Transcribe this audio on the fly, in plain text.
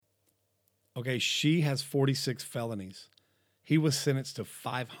Okay, she has 46 felonies. He was sentenced to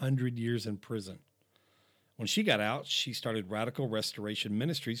 500 years in prison. When she got out, she started Radical Restoration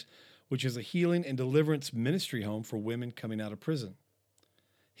Ministries, which is a healing and deliverance ministry home for women coming out of prison.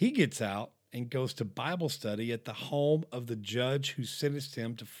 He gets out and goes to Bible study at the home of the judge who sentenced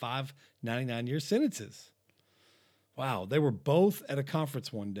him to 5 99-year sentences. Wow, they were both at a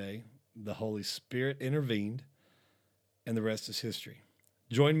conference one day. The Holy Spirit intervened, and the rest is history.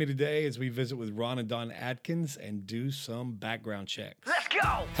 Join me today as we visit with Ron and Dawn Atkins and do some background checks. Let's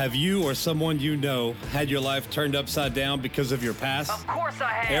go! Have you or someone you know had your life turned upside down because of your past? Of course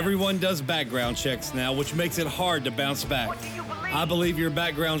I have. Everyone does background checks now, which makes it hard to bounce back. What do you believe? I believe your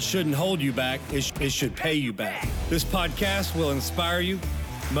background shouldn't hold you back. It should pay you back. This podcast will inspire you,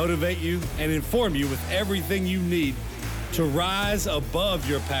 motivate you, and inform you with everything you need to rise above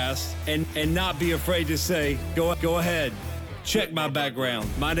your past and not be afraid to say, go ahead, check my background.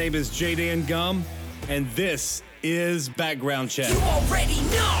 My name is J.Dan Gum, and this is Background Check. You already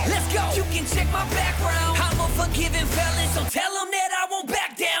know. Let's go. You can check my background. I'm a forgiving felon, so tell them that I won't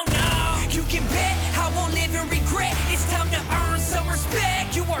back down now. You can bet I won't live in regret. It's time to earn some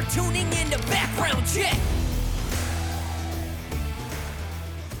respect. You are tuning in to Background Check.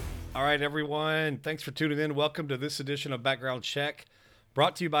 All right, everyone. Thanks for tuning in. Welcome to this edition of Background Check,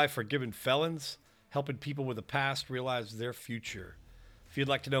 brought to you by Forgiven Felons, helping people with a past realize their future. If you'd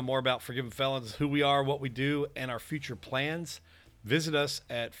like to know more about Forgiven Felons, who we are, what we do, and our future plans, visit us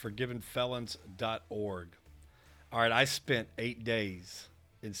at forgivenfelons.org. All right, I spent 8 days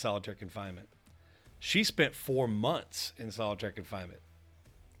in solitary confinement. She spent 4 months in solitary confinement,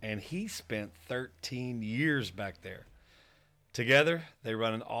 and he spent 13 years back there. Together, they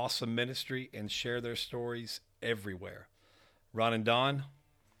run an awesome ministry and share their stories everywhere. Ron and Dawn,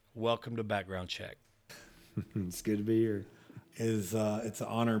 welcome to Background Check. It's good to be here. It's an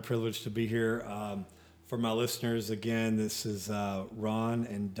honor and privilege to be here. For my listeners, again, this is Ron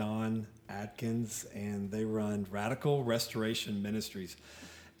and Dawn Atkins, and they run Radical Restoration Ministries.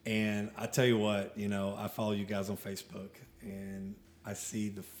 And I tell you what, I follow you guys on Facebook, and I see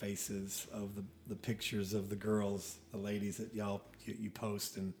the faces of the pictures of the girls, the ladies that you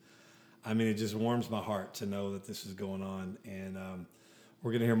post, and I mean, it just warms my heart to know that this is going on, and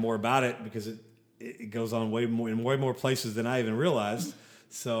we're going to hear more about it because it goes on in way more places than I even realized.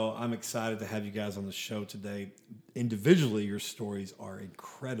 So I'm excited to have you guys on the show today. Individually, your stories are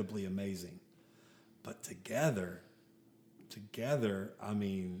incredibly amazing, but together, I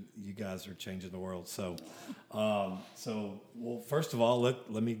mean, you guys are changing the world. So, well, first of all,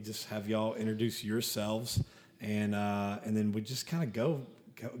 let me just have y'all introduce yourselves, and then we just kind of go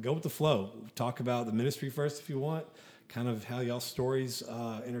with the flow. Talk about the ministry first, if you want, kind of how y'all stories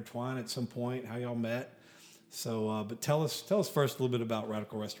intertwine at some point, how y'all met. So, but tell us first a little bit about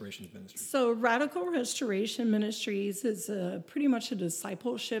Radical Restoration Ministries. So, Radical Restoration Ministries is pretty much a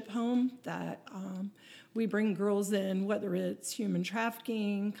discipleship home that we bring girls in, whether it's human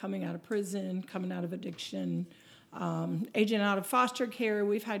trafficking, coming out of prison, coming out of addiction, aging out of foster care.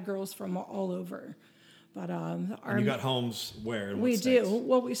 We've had girls from all over. But and you got homes where? In what we states? do.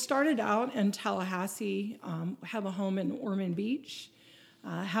 Well, we started out in Tallahassee, have a home in Ormond Beach,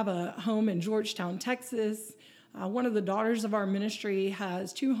 have a home in Georgetown, Texas. One of the daughters of our ministry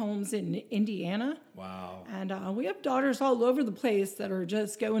has 2 homes in Indiana. Wow. And we have daughters all over the place that are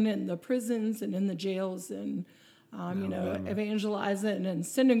just going in the prisons and in the jails and, evangelizing and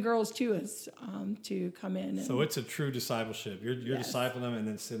sending girls to us to come in. So it's a true discipleship. You're Yes. discipling them and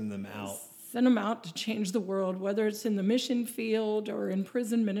then sending them out. Send them out to change the world, whether it's in the mission field or in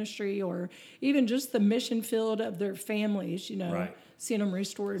prison ministry or even just the mission field of their families, Right. seeing them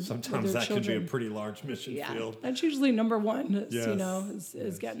restored. Sometimes with their that children. could be a pretty large mission field. That's usually number one, is, Yes.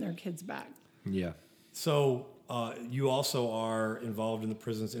 is getting their kids back. Yeah. So you also are involved in the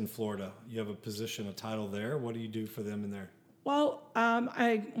prisons in Florida. You have a position, a title there. What do you do for them in there? Well,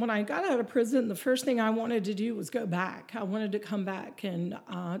 when I got out of prison, the first thing I wanted to do was go back. I wanted to come back and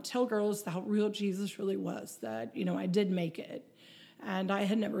tell girls how real Jesus really was, that, I did make it. And I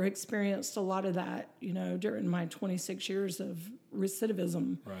had never experienced a lot of that, during my 26 years of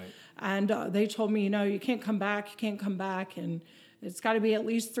recidivism. Right. And they told me, you can't come back, and it's got to be at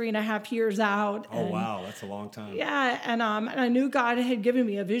least 3.5 years out. Oh, wow. That's a long time. Yeah, and I knew God had given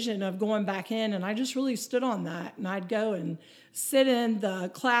me a vision of going back in, and I just really stood on that. And I'd go and sit in the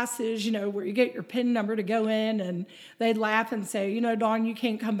classes, where you get your PIN number to go in, and they'd laugh and say, Dawn, you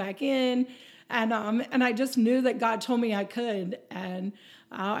can't come back in. And I just knew that God told me I could. And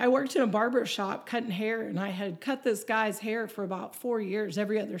I worked in a barber shop cutting hair, and I had cut this guy's hair for about 4 years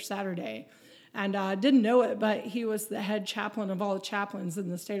every other Saturday. And didn't know it, but he was the head chaplain of all the chaplains in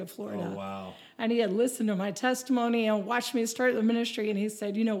the state of Florida. Oh, wow. And he had listened to my testimony and watched me start the ministry. And he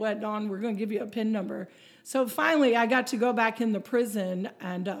said, you know what, Dawn, we're going to give you a PIN number. So finally, I got to go back in the prison.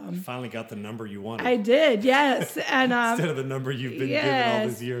 And Finally got the number you wanted. I did, yes. And Instead of the number you've been given all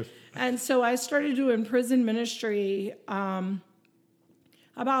these years. And so I started doing prison ministry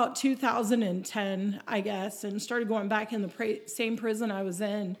about 2010, I guess, and started going back in the same prison I was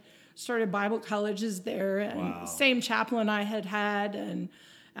in. Started Bible colleges there, and same chaplain I had, and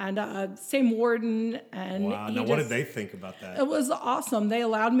same warden. And wow. Now, what did they think about that? It was awesome. They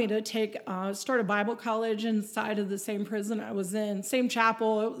allowed me to start a Bible college inside of the same prison I was in, same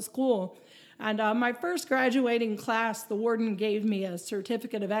chapel. It was cool. And my first graduating class, the warden gave me a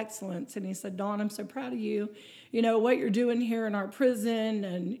certificate of excellence, and he said, Dawn, I'm so proud of you. You know, what you're doing here in our prison,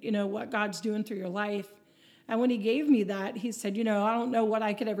 and, you know, what God's doing through your life. And when he gave me that, he said, you know, I don't know what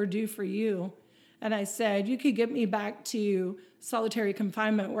I could ever do for you. And I said, you could get me back to solitary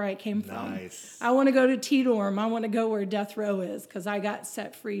confinement where I came from. Nice. I want to go to T-Dorm. I want to go where death row is because I got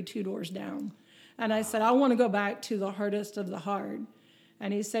set free 2 doors down. And I said, I want to go back to the hardest of the hard.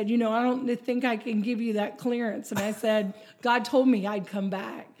 And he said, you know, I don't think I can give you that clearance. And I said, God told me I'd come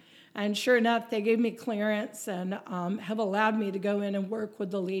back. And sure enough, they gave me clearance and have allowed me to go in and work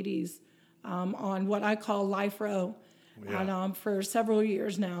with the ladies on what I call Life Row, and for several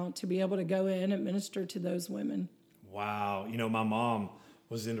years now to be able to go in and minister to those women. Wow. You know, my mom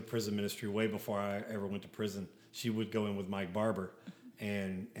was into prison ministry way before I ever went to prison. She would go in with Mike Barber,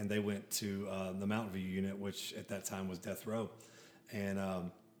 and they went to the Mountain View unit, which at that time was death row. And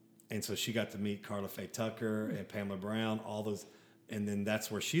so she got to meet Carla Faye Tucker and Pamela Brown, all those. And then that's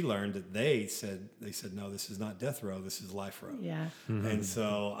where she learned that they said, no, this is not death row, this is Life Row. Yeah. Mm-hmm. And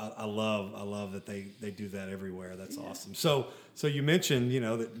so I love that they do that everywhere. That's awesome. So you mentioned, you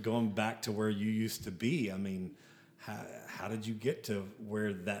know, that going back to where you used to be. I mean, how did you get to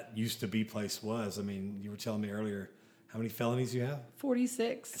where that used to be place was? I mean, you were telling me earlier how many felonies you have?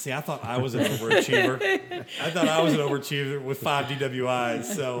 46. See, I thought I was an overachiever. I thought I was an overachiever with 5 DWIs.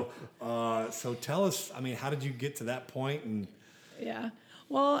 So tell us, I mean, how did you get to that point? And yeah.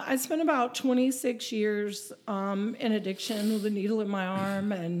 Well, I spent about 26 years in addiction with a needle in my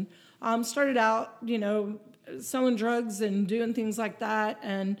arm, and started out, you know, selling drugs and doing things like that.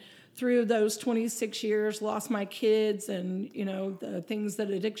 And through those 26 years, lost my kids and, you know, the things that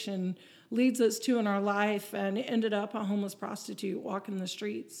addiction leads us to in our life, and ended up a homeless prostitute walking the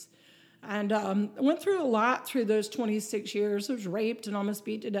streets. And went through a lot through those 26 years. I was raped and almost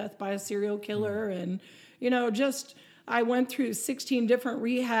beat to death by a serial killer. And, you know, I went through 16 different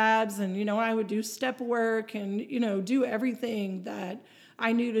rehabs, and, you know, I would do step work and, you know, do everything that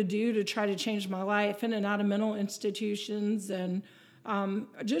I knew to do to try to change my life, in and out of mental institutions, and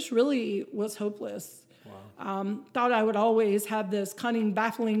just really was hopeless. Wow. Thought I would always have this cunning,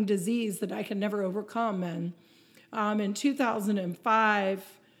 baffling disease that I could never overcome. And in 2005,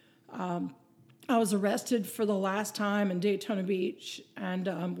 I was arrested for the last time in Daytona Beach,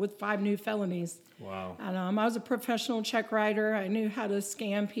 and with 5 new felonies. wow. And I was a professional check writer. I knew how to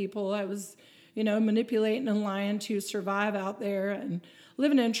scam people. I was, you know, manipulating and lying to survive out there, and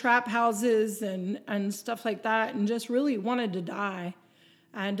living in trap houses and stuff like that, and just really wanted to die.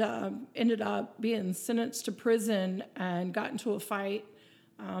 And ended up being sentenced to prison and got into a fight.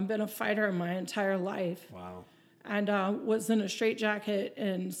 Been a fighter in my entire life. Wow. And was in a straitjacket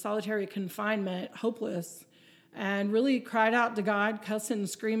in solitary confinement, hopeless, and really cried out to God, cussing,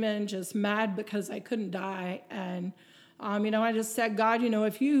 screaming, just mad because I couldn't die. And you know, I just said, God, you know,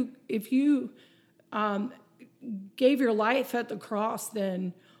 if you gave your life at the cross,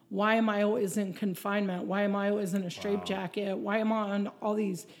 then why am I always in confinement? Why am I always in a straitjacket? Why am I on all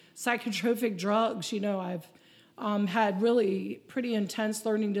these psychotropic drugs? You know, I've had really pretty intense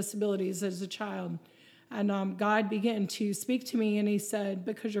learning disabilities as a child. And God began to speak to me, and he said,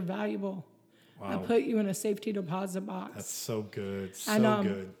 because you're valuable, I put you in a safety deposit box. That's so good. So And,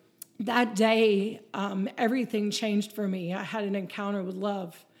 good. That day, everything changed for me. I had an encounter with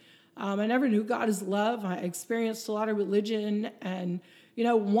love. I never knew God as love. I experienced a lot of religion and, you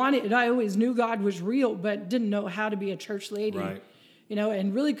know, I always knew God was real, but didn't know how to be a church lady. Right. You know,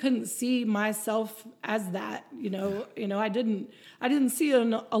 and really couldn't see myself as that. You know, I didn't see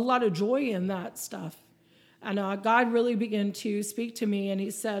a lot of joy in that stuff. And God really began to speak to me, and he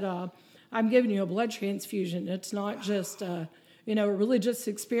said, I'm giving you a blood transfusion. It's not just, a religious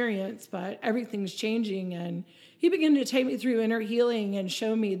experience, but everything's changing. And he began to take me through inner healing and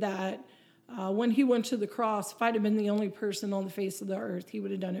show me that when he went to the cross, if I'd have been the only person on the face of the earth, he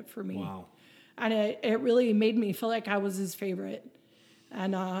would have done it for me. Wow. And it really made me feel like I was his favorite.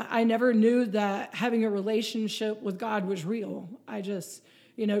 And I never knew that having a relationship with God was real. I just,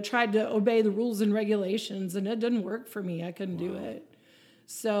 tried to obey the rules and regulations, and it didn't work for me. I couldn't do it.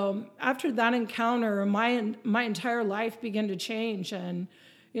 So after that encounter, my entire life began to change. And,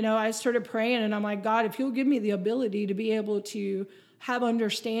 I started praying, and I'm like, God, if you'll give me the ability to be able to have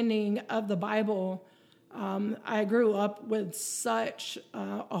understanding of the Bible. I grew up with such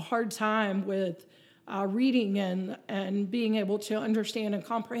a hard time with reading and being able to understand and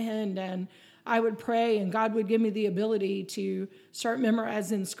comprehend. And I would pray, and God would give me the ability to start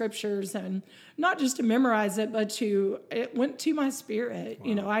memorizing scriptures, and not just to memorize it, but it went to my spirit.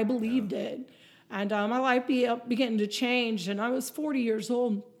 Wow. I believed it. And my life began to change, and I was 40 years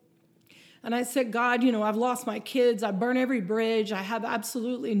old. And I said, God, I've lost my kids. I burn every bridge. I have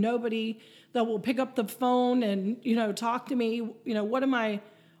absolutely nobody that will pick up the phone and, talk to me. What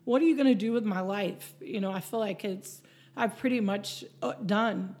are you going to do with my life? I feel like I've pretty much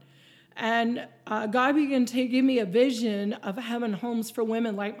done. And God began to give me a vision of having homes for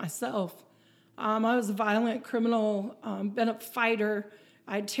women like myself. I was a violent criminal, been a fighter.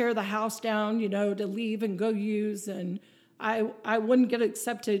 I'd tear the house down, to leave and go use. And I wouldn't get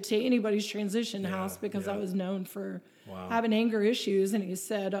accepted to anybody's transition house because I was known for having anger issues. And he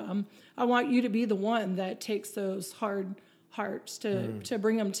said, I want you to be the one that takes those hard hearts to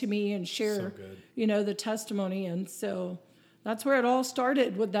bring them to me and share, the testimony. And so that's where it all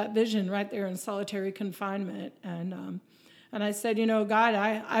started, with that vision right there in solitary confinement. And I said, God,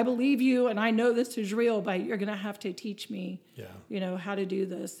 I believe you, and I know this is real, but you're going to have to teach me, how to do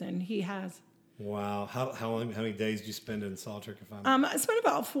this. And he has. Wow. How many days did you spend in solitary confinement? I spent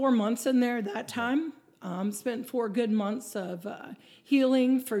about 4 months in there that time. Spent 4 good months of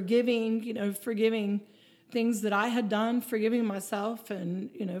healing, forgiving things that I had done, forgiving myself,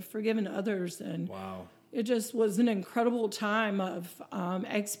 and, forgiving others. And wow. It just was an incredible time of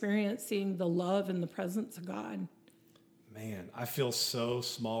experiencing the love and the presence of God. Man, I feel so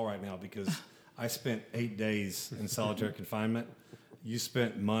small right now because I spent 8 days in solitary confinement. You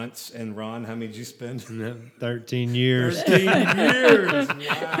spent months. And Ron, how many did you spend? 13 years. 13 years.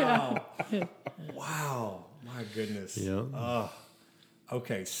 Wow. Wow. My goodness. Yeah.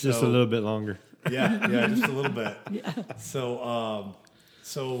 Okay. So just a little bit longer. Yeah, just a little bit. So, all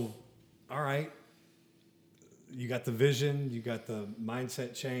right. You got the vision, you got the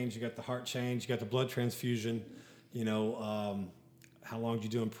mindset change, you got the heart change, you got the blood transfusion. How long did you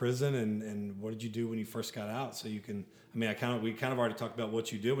do in prison, and what did you do when you first got out? So you can, we kind of already talked about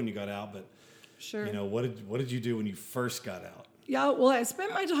what you did when you got out, but sure. What did you do when you first got out? Yeah, well, I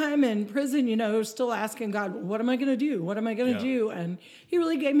spent my time in prison, still asking God, what am I going to do? What am I going to do? And he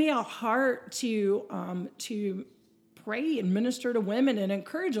really gave me a heart to pray and minister to women and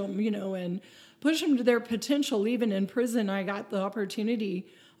encourage them, and push them to their potential. Even in prison, I got the opportunity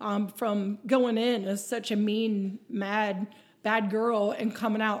from going in as such a mean, mad, bad girl and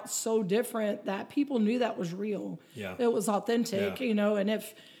coming out so different that people knew that was real. Yeah. It was authentic, and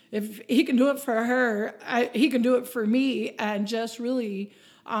if he can do it for her, he can do it for me. And just really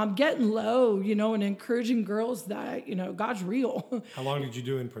getting low, and encouraging girls that, God's real. How long did you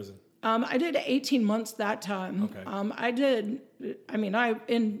do in prison? I did 18 months that time. Okay.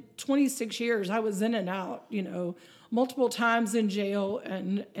 In 26 years, I was in and out, multiple times in jail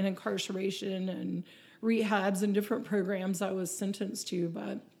and incarceration and rehabs and different programs I was sentenced to.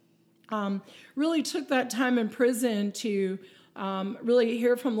 But really took that time in prison to really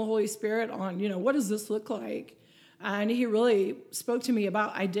hear from the Holy Spirit on, what does this look like? And he really spoke to me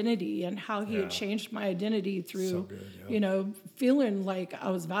about identity and how he had changed my identity through, feeling like I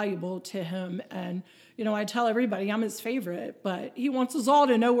was valuable to him. And, I tell everybody I'm his favorite, but he wants us all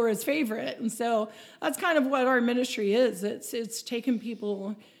to know we're his favorite. And so that's kind of what our ministry is. It's taking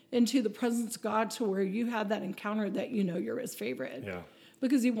people into the presence of God to where you have that encounter that you're his favorite. Yeah.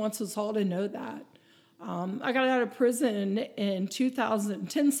 Because he wants us all to know that. I got out of prison in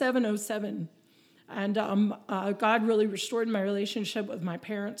 10/7/07. And God really restored my relationship with my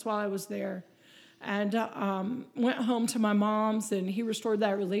parents while I was there. And went home to my mom's, and he restored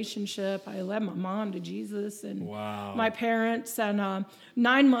that relationship. I led my mom to Jesus and my parents. And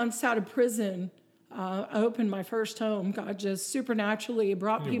 9 months out of prison, I opened my first home. God just supernaturally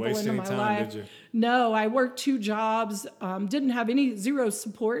brought people into my life. Did you? No, I worked 2 jobs, didn't have zero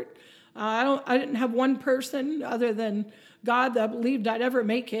support. I didn't have one person other than God that believed I'd ever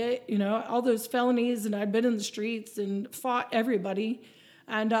make it, all those felonies, and I'd been in the streets and fought everybody.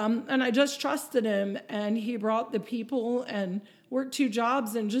 And I just trusted him, and he brought the people and worked 2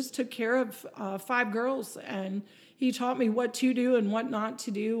 jobs and just took care of 5 girls. And he taught me what to do and what not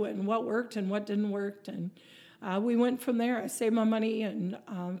to do and what worked and what didn't work. And we went from there. I saved my money and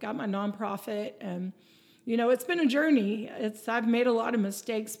got my nonprofit. And, it's been a journey. I've made a lot of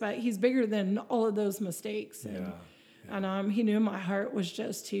mistakes, but he's bigger than all of those mistakes. And he knew my heart was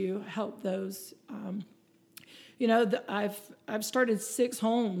just to help those. I've started 6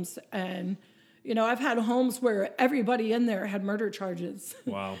 homes, and I've had homes where everybody in there had murder charges.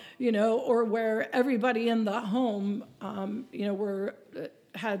 Wow. Or where everybody in the home,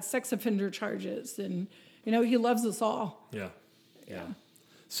 had sex offender charges, and he loves us all. Yeah.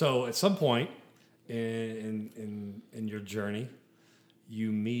 So at some point in your journey,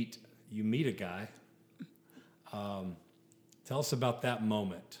 you meet a guy. Tell us about that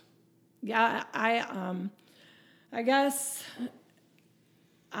moment. Yeah, I guess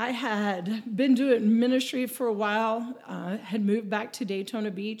I had been doing ministry for a while, had moved back to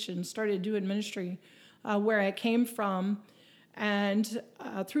Daytona Beach and started doing ministry where I came from. And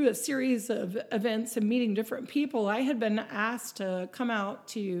through a series of events and meeting different people, I had been asked to come out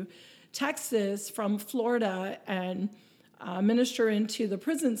to Texas from Florida and minister into the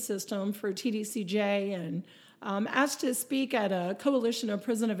prison system for TDCJ, and asked to speak at a Coalition of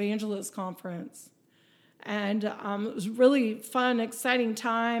Prison Evangelists conference. And it was really fun, exciting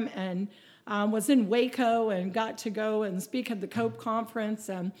time, and was in Waco and got to go and speak at the COPE conference.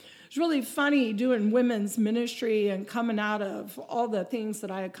 And it was really funny doing women's ministry and coming out of all the things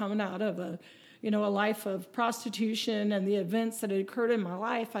that I had come out of, a life of prostitution and the events that had occurred in my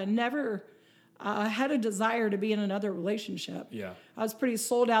life. I never had a desire to be in another relationship. Yeah. I was pretty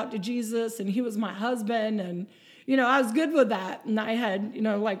sold out to Jesus, and he was my husband, and I was good with that. And I had,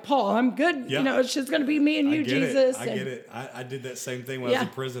 like Paul, I'm good. Yeah. It's just going to be me and you, Jesus. I get it. I did that same thing when I was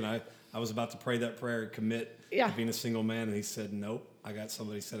in prison. I was about to pray that prayer and commit to being a single man, and he said, "Nope, I got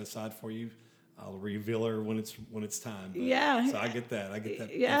somebody set aside for you. I'll reveal her when it's time." But, so I get that. I get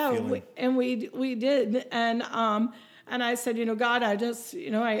that. Yeah, that feeling. we did, and I said, God, I just,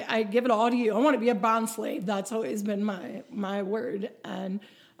 I give it all to you. I want to be a bond slave. That's always been my word. And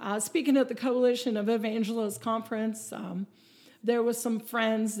speaking at the Coalition of Evangelists conference, there was some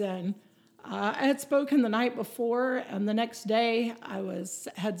friends, and I had spoken the night before, and the next day I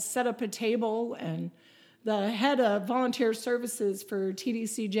had set up a table, and the head of volunteer services for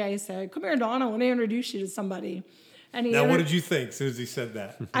TDCJ said, "Come here, Dawn, I want to introduce you to somebody." And now, what did you think as soon as he said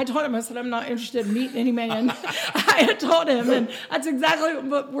that? I told him, I said, "I'm not interested in meeting any man." I had told him, and that's exactly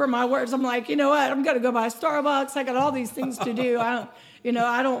what were my words. I'm like, you know what? I'm going to go buy Starbucks. I got all these things to do. I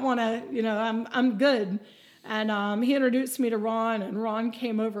don't want to, I'm good. And he introduced me to Ron, and Ron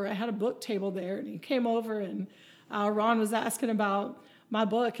came over. I had a book table there, and he came over, and Ron was asking about my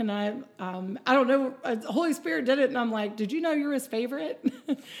book, and I don't know, the Holy Spirit did it, and I'm like, "Did you know you're his favorite?"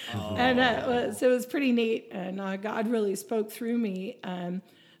 And it was pretty neat, and God really spoke through me.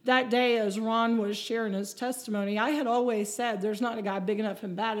 That day, as Ron was sharing his testimony, I had always said, there's not a guy big enough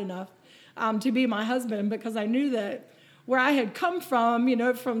and bad enough to be my husband, because I knew that where I had come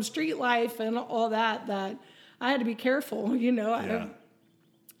from, from street life and all that I had to be careful, Yeah.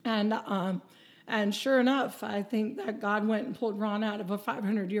 And sure enough, I think that God went and pulled Ron out of a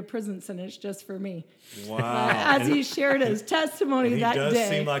 500-year prison sentence just for me. Wow. As he shared his testimony that day. He does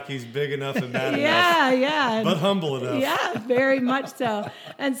seem like he's big enough and bad enough. Yeah. But humble enough. Yeah, very much so.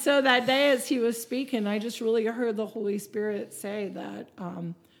 And so that day as he was speaking, I just really heard the Holy Spirit say that,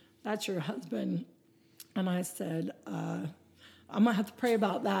 "That's your husband." And I said, "I'm going to have to pray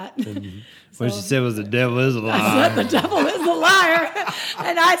about that." What she said was the devil is a liar. I said, "The devil is a liar."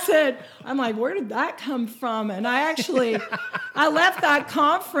 And I said, I'm like, where did that come from? And I left that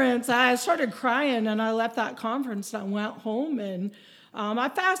conference. I started crying, and I left that conference. I went home, and I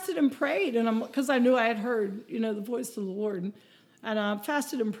fasted and prayed, and because I knew I had heard, the voice of the Lord. And I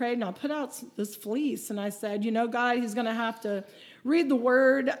fasted and prayed, and I put out this fleece, and I said, God, he's going to have to read the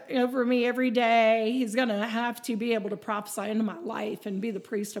word over me every day. He's going to have to be able to prophesy into my life and be the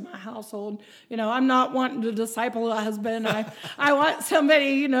priest of my household. I'm not wanting to disciple a husband. I want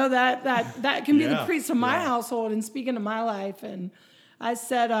somebody, that can be the priest of my household and speak into my life. And I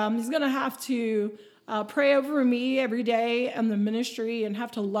said, he's going to have to pray over me every day and the ministry, and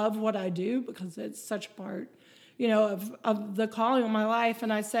have to love what I do, because it's such a part, of the calling of my life.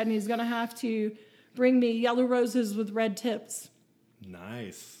 And I said, and he's going to have to bring me yellow roses with red tips.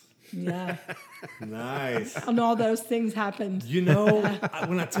 Nice. Yeah. Nice. And all those things happened.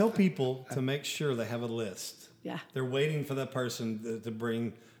 When I tell people to make sure they have a list, they're waiting for that person to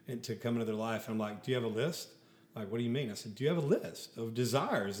bring to come into their life. And I'm like, "Do you have a list?" Like, "What do you mean?" I said, "Do you have a list of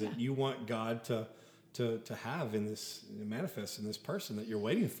desires that you want God to have in this, manifest in this person that you're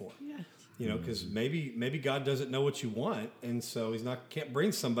waiting for?" Yeah. Because maybe God doesn't know what you want, and so can't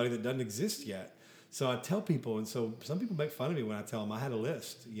bring somebody that doesn't exist yet. So I tell people, and so some people make fun of me when I tell them I had a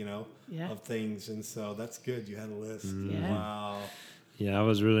list, Yeah. of things. And so that's good. You had a list. Yeah. Wow. Yeah, I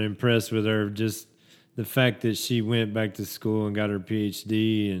was really impressed with her. Just the fact that she went back to school and got her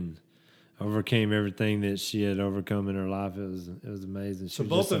PhD and overcame everything that she had overcome in her life. It was amazing. So She was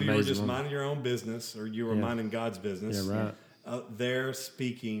both just an of you were amazing just woman. minding your own business, or you were Yeah. minding God's business. Yeah, right. There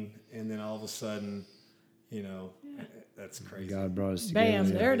speaking, and then all of a sudden, that's crazy. God brought us together. Bam,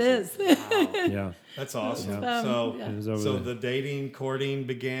 yeah. there it is. Yeah. That's awesome. Yeah. So, Yeah. It was over so there. the dating, courting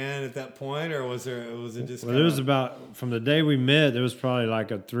began at that point, or was it just? Well, it was about from the day we met. There was probably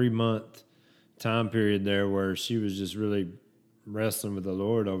like a 3-month time period there where she was just really wrestling with the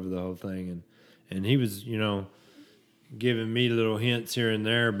Lord over the whole thing, and he was, giving me little hints here and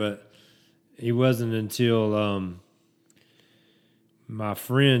there, but he wasn't until my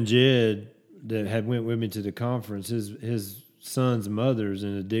friend Jed that had went with me to the conference. His son's mother's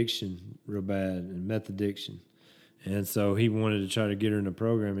in addiction real bad and meth addiction. And so he wanted to try to get her in the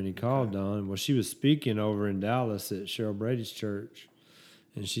program, and he called Dawn. Well, she was speaking over in Dallas at Cheryl Brady's church.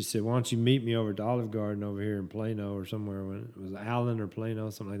 And she said, why don't you meet me over at the Olive Garden over here in Plano or somewhere. When it was Allen or Plano,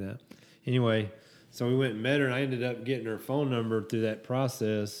 something like that. Anyway, so we went and met her, and I ended up getting her phone number through that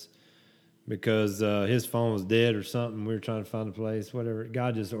process because his phone was dead or something. We were trying to find a place, whatever.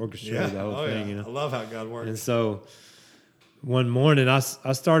 God just orchestrated the whole thing, I love how God works. And so one morning, I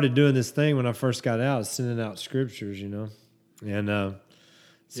started doing this thing when I first got out, sending out scriptures, And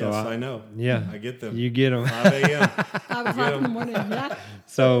so yes, I know. Yeah. I get them. You get them. 5 a.m. 5 o'clock in the morning. Yeah.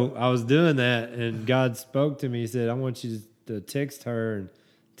 So I was doing that, and God spoke to me. He said, I want you to text her and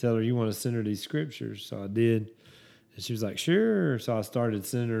tell her you want to send her these scriptures. So I did. And she was like, sure. So I started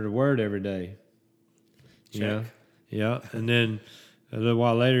sending her the word every day. Check. Yeah. And then a little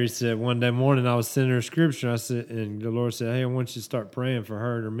while later, he said, one day morning, I was sending her scripture. I said, and the Lord said, hey, I want you to start praying for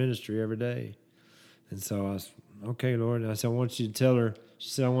her and her ministry every day. And so I was, okay, Lord. And I said, I want you to tell her. She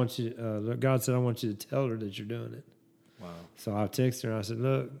said, God said, I want you to tell her that you're doing it. Wow. So I texted her. I said,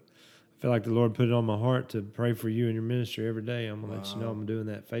 look, I feel like the Lord put it on my heart to pray for you and your ministry every day. I'm going to let you know I'm doing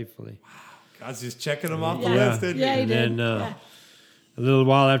that faithfully. God's just checking them off the Yeah. list, isn't Yeah, he? he And did. then Yeah. a little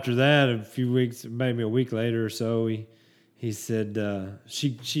while after that, a few weeks, maybe a week later or so, he said,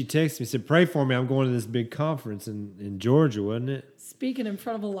 she texted me, said, pray for me. I'm going to this big conference in Georgia, wasn't it? Speaking in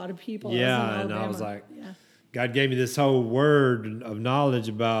front of a lot of people. Yeah, I was in and I was Alabama. like, yeah. God gave me this whole word of knowledge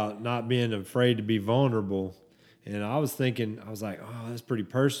about not being afraid to be vulnerable. And I was thinking, I was like, oh, that's pretty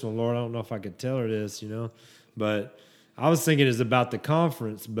personal, Lord. I don't know if I could tell her this, But I was thinking it's about the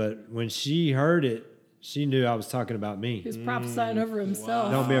conference. But when she heard it, she knew I was talking about me. He's prophesying over himself.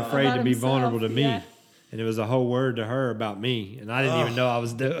 Don't be afraid about to be himself. vulnerable to me. Yeah. And it was a whole word to her about me. And I didn't even know I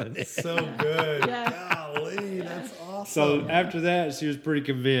was doing it. So good. Yeah. Golly, that's awesome. So after that, she was pretty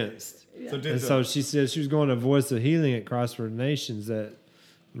convinced. So did And the- so she said she was going to Voice of Healing at Christ for the Nations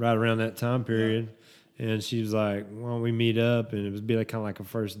right around that time period. And she was like, why don't we meet up? And it would be kind of like a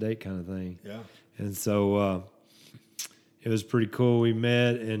first date kind of thing. yeah. And so it was pretty cool. We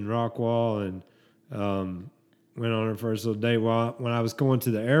met in Rockwall and went on our first little date. When I was going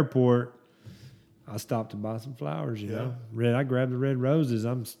to the airport, I stopped to buy some flowers, I grabbed the red roses.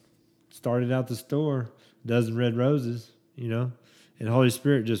 Started out the store, a dozen red roses, and the Holy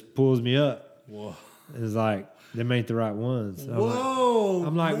Spirit just pulls me up. Whoa. It's like, them ain't the right ones. Whoa.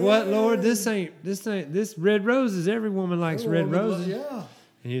 I'm like, what, Lord? This red roses. Every woman likes red roses. Yeah.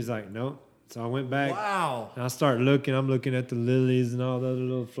 And he's like, nope. So I went back. Wow. And I started looking. I'm looking at the lilies and all the other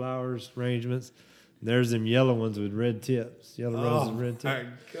little flowers arrangements. There's them yellow ones with red tips. Yellow roses with red tips.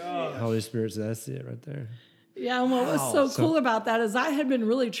 My God. Holy Spirit said, that's it right there. Yeah, and what was Wow. so So- cool about that is I had been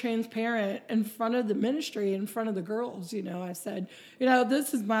really transparent in front of the ministry, in front of the girls. I said,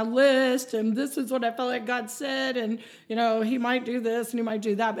 this is my list, and this is what I felt like God said, and he might do this and he might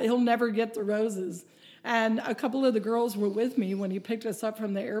do that, but he'll never get the roses. And a couple of the girls were with me when he picked us up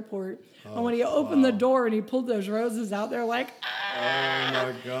from the airport. And when he opened the door and he pulled those roses out, they're like, Oh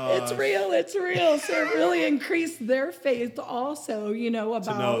my God. it's real, it's real. So it really increased their faith also, about.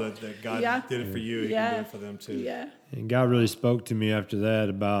 To know that God Yeah. did it for you, He can do it for them too. Yeah. And God really spoke to me after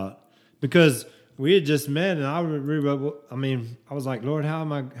that because we had just met, and I was like, Lord,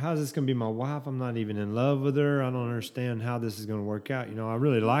 how's this going to be my wife? I'm not even in love with her. I don't understand how this is going to work out. I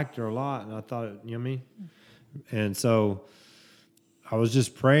really liked her a lot, and I thought, you know what I mean? And so I was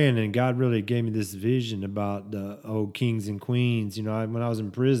just praying, and God really gave me this vision about the old kings and queens. When I was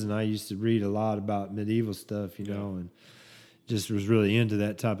in prison, I used to read a lot about medieval stuff, and just was really into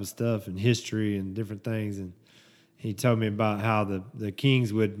that type of stuff and history and different things. And he told me about how the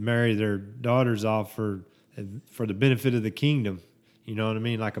kings would marry their daughters off for the benefit of the kingdom. You know what I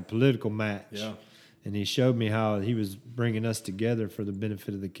mean? Like a political match. Yeah. and he showed me how he was bringing us together for the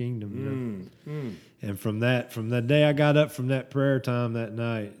benefit of the kingdom. You know? And from that day I got up from that prayer time that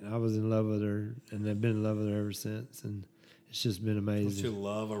night, I was in love with her, and I've been in love with her ever since. And it's just been Don't amazing. you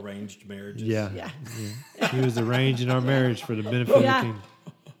love arranged marriages? Yeah. He was arranging our marriage for the benefit of the kingdom.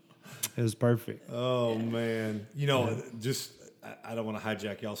 It was perfect. Oh man, just I don't want to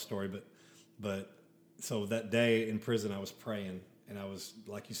hijack y'all's story, but so that day in prison, I was praying, and I was,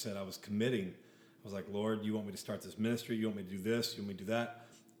 like you said, I was committing. I was like, Lord, you want me to start this ministry? You want me to do this? You want me to do that?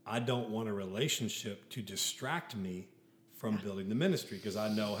 I don't want a relationship to distract me from building the ministry, because I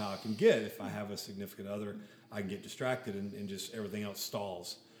know how I can get. If I have a significant other, I can get distracted and just everything else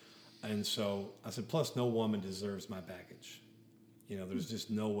stalls. And so I said, plus no woman deserves my baggage. There's just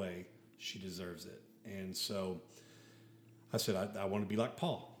no way she deserves it. And so I said, I want to be like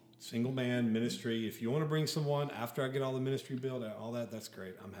Paul, single man ministry. If you want to bring someone after I get all the ministry built, all that, that's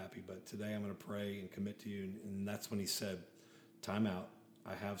great. I'm happy. But today I'm going to pray and commit to you. And that's when he said, time out.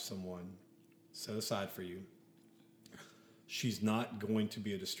 I have someone set aside for you. She's not going to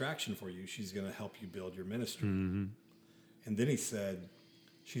be a distraction for you. She's going to help you build your ministry. Mm-hmm. And then he said,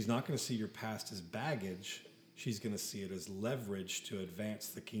 she's not going to see your past as baggage. She's going to see it as leverage to advance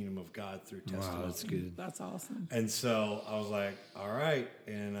the kingdom of God through testimony. Wow, that's good. That's awesome. And so I was like, all right.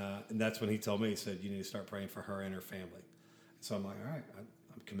 And that's when he told me, he said, you need to start praying for her and her family. So I'm like, all right,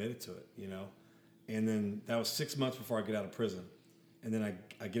 I'm committed to it, And then that was 6 months before I get out of prison. And then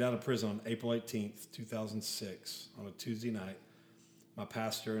I get out of prison on April 18th, 2006, on a Tuesday night. My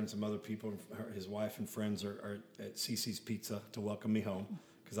pastor and some other people, his wife and friends, are at Cece's Pizza to welcome me home,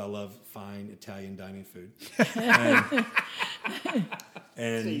 because I love fine Italian dining food.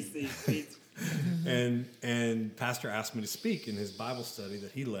 And Pastor asked me to speak in his Bible study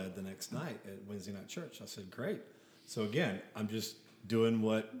that he led the next night at Wednesday night church. I said, great. So again, I'm just doing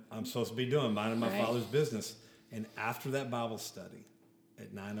what I'm supposed to be doing, minding my Father's business. And after that Bible study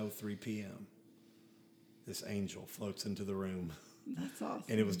at 9:03 p.m., this angel floats into the room. That's awesome.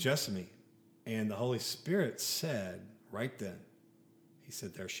 And it was just me. And the Holy Spirit said right then, he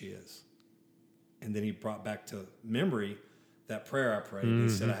said, there she is. And then he brought back to memory that prayer I prayed. Mm-hmm. He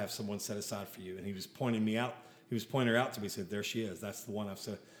said, I have someone set aside for you. And he was pointing me out. He was pointing her out to me. He said, there she is. That's the one I've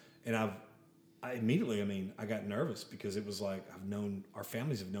said. And I immediately, I got nervous, because it was like, our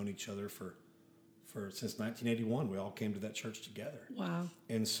families have known each other for since 1981. We all came to that church together. Wow.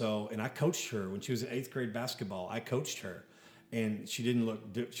 And I coached her when she was in 8th grade basketball. I coached her, and she didn't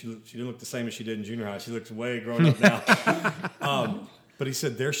look the same as she did in junior high. She looks way grown up now. But he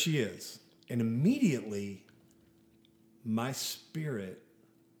said, there she is. And immediately my spirit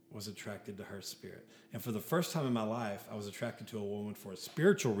was attracted to her spirit. And for the first time in my life, I was attracted to a woman for a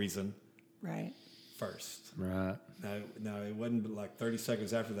spiritual reason. Right. First. Right. Now it wasn't but like 30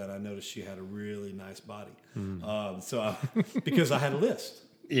 seconds after that, I noticed she had a really nice body. Because I had a list.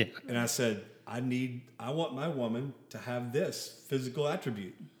 Yeah. And I said, I want my woman to have this physical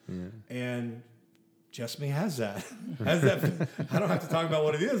attribute. Yeah. And Just Me has that. I don't have to talk about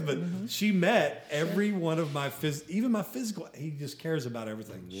what it is, but she met every one of my even my physical. He just cares about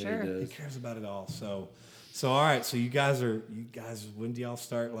everything. Sure. He cares about it all. So all right. So you guys, when do y'all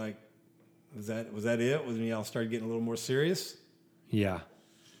start? Like, was that it? When y'all started getting a little more serious? Yeah.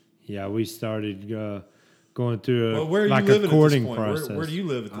 We started going through a courting process. Where do you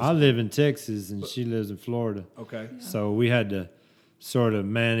live at this point? I live in Texas, and she lives in Florida. Okay. Yeah. So we had to sort of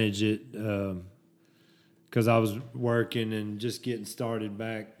manage it. Because I was working and just getting started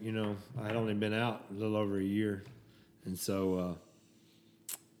back, I had only been out a little over a year, and so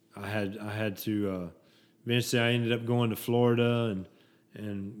I had to. Eventually, I ended up going to Florida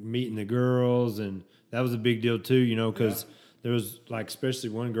and meeting the girls, and that was a big deal too, because there was especially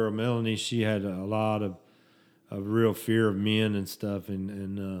one girl, Melanie. She had a lot of real fear of men and stuff,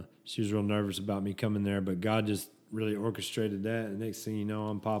 and she was real nervous about me coming there. But God just really orchestrated that, and next thing you know,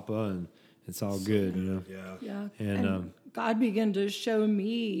 I'm Papa, and it's all good, Yeah. And God began to show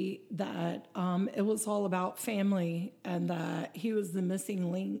me that it was all about family, and that He was the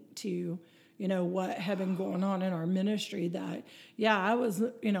missing link to, what had been going on in our ministry. That, I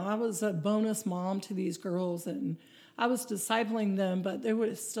was a bonus mom to these girls, and I was discipling them, but they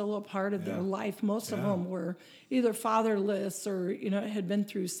were still a part of their life. Most of them were either fatherless or, had been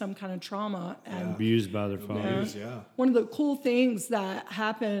through some kind of trauma. And abused by their fathers. One of the cool things that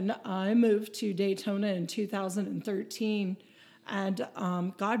happened, I moved to Daytona in 2013, and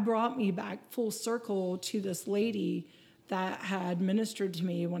God brought me back full circle to this lady that had ministered to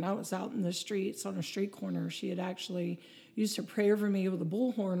me when I was out in the streets on a street corner. She had actually, used to pray over me with a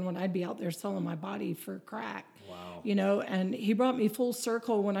bullhorn when I'd be out there selling my body for crack. Wow. You know, and he brought me full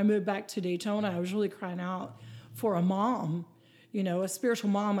circle when I moved back to Daytona. I was really crying out for a mom, you know, a spiritual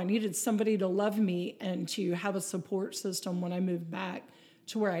mom. I needed somebody to love me and to have a support system when I moved back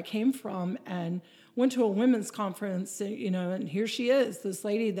to where I came from, and went to a women's conference, you know, and here she is, this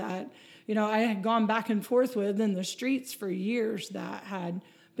lady that, you know, I had gone back and forth with in the streets for years, that had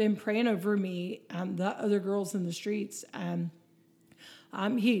been praying over me and the other girls in the streets. And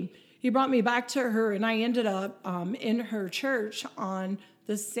he brought me back to her, and I ended up in her church on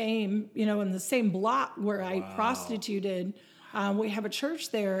the same, you know, in the same block where I prostituted. We have a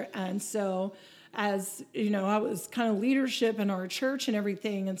church there. And so, as you know, I was kind of leadership in our church and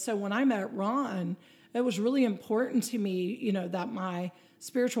everything. And so when I met Ron, it was really important to me, you know, that my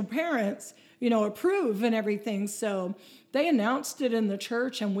spiritual parents, you know, approve and everything. So they announced it in the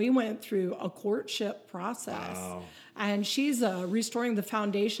church, and we went through a courtship process. Wow. And she's a Restoring the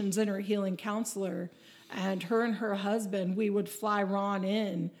Foundation's inner healing counselor. And her husband, we would fly Ron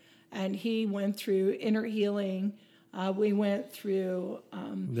in, and he went through inner healing. We went through.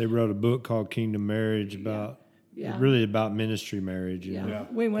 They wrote a book called Kingdom Marriage about, really about ministry marriage. You know? Yeah.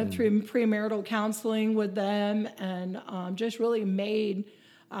 We went through premarital counseling with them, and just really made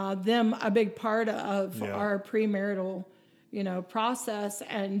them a big part of our premarital, you know, process,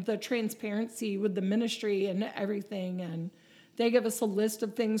 and the transparency with the ministry and everything. And they give us a list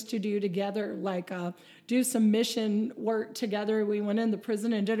of things to do together, like do some mission work together. We went in the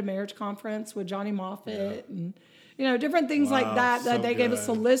prison and did a marriage conference with Johnny Moffett, and you know, different things like that so they gave us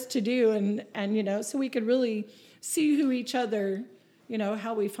a good. list to do, and you know, so we could really see who each other, you know,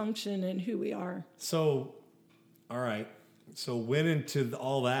 how we function and who we are. So, all right. So went into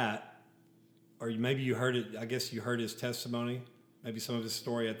all that, or maybe you heard it. I guess you heard his testimony, maybe some of his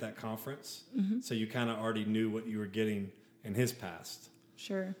story at that conference. Mm-hmm. So you kind of already knew what you were getting in his past.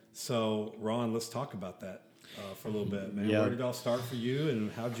 Sure. So Ron, let's talk about that for a little bit, man. Yeah. Where did it all start for you,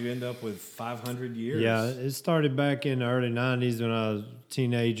 and how'd you end up with 500 years? Yeah, it started back in the early 90s when I was a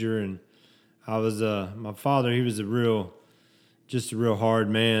teenager, and I was, my father, he was just a real hard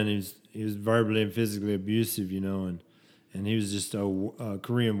man. He was verbally and physically abusive, you know, and he was just a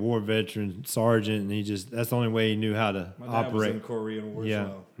Korean War veteran sergeant, and that's the only way he knew how to My dad operate. was in Korean War as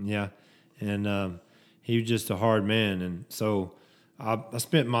well. Yeah, and he was just a hard man, and so I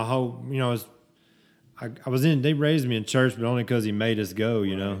spent my whole, you know, they raised me in church, but only because he made us go,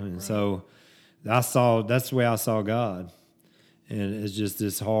 you know, and so that's the way I saw God, and it's just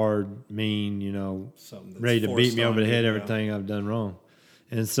this hard, mean, you know, Something that's ready to beat forced me over on the head you, everything I've done wrong,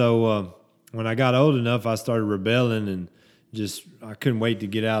 and so when I got old enough, I started rebelling, and I couldn't wait to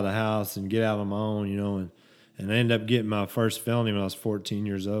get out of the house and get out on my own, you know, and I ended up getting my first felony when I was 14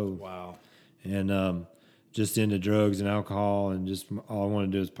 years old. Wow. And just into drugs and alcohol, and just all I wanted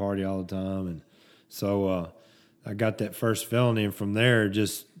to do was party all the time. And so I got that first felony, and from there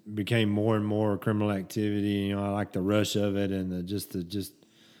just became more and more criminal activity. You know, I like the rush of it, and I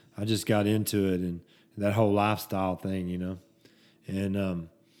just got into it, and that whole lifestyle thing, you know. And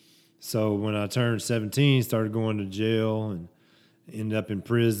so when I turned 17, started going to jail and ended up in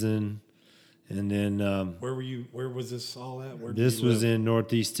prison. And then Where were you? Where was this all at? Where did this you was live? in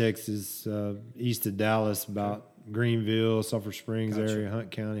Northeast Texas, east of Dallas, about Greenville, Sulphur Springs area,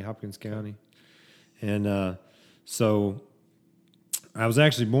 Hunt County, Hopkins County. And so I was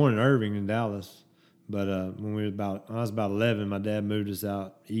actually born in Irving in Dallas, but when I was about 11, my dad moved us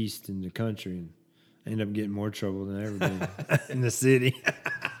out east in the country, and I ended up getting more trouble than I ever did in the city.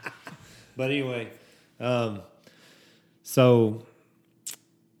 But anyway, so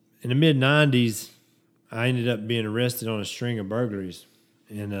in the mid-'90s, I ended up being arrested on a string of burglaries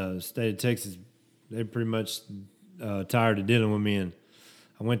in the state of Texas. They pretty much tired of dealing with me, and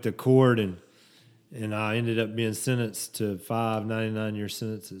I went to court, and I ended up being sentenced to 5 99-year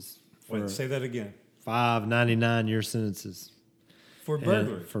sentences. Wait, say that again. 5 99-year sentences. For And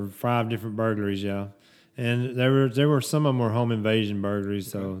burglary. for 5 different burglaries, yeah. And there were some of them were home invasion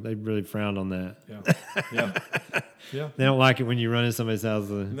burglaries, so they really frowned on that. Yeah. Yeah. They don't like it when you run in somebody's house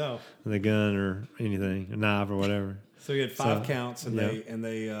with No. a gun or anything, a knife or whatever. So you had 5 So, counts, and yeah.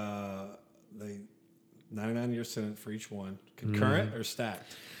 they 99-year sentence for each one. Concurrent Mm-hmm. or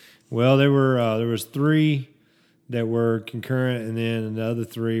stacked? Well, there was 3 that were concurrent, and then the other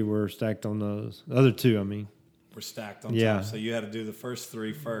 3 were stacked on those. The other 2, I mean. Were stacked on Yeah. top. So you had to do the first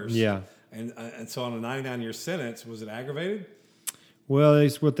 3 first. Yeah. And so on a 99-year sentence, was it aggravated? Well,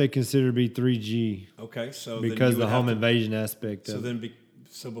 it's what they consider to be 3G Okay, so then because you the would have home to- invasion aspect So of it. then,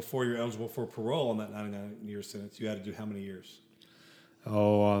 so before you're eligible for parole on that 99-year sentence, you had to do how many years? I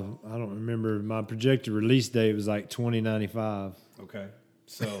don't remember. My projected release date was like 2095. Okay.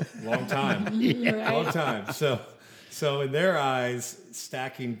 So long time. Long time. So in their eyes,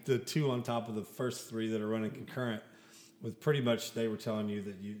 stacking the two on top of the first three that are running concurrent, with pretty much they were telling you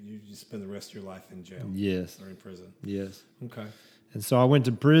that you spend the rest of your life in jail. Yes. Or in prison. Yes. Okay. And so I went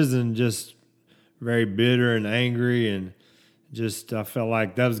to prison just very bitter and angry, and just I felt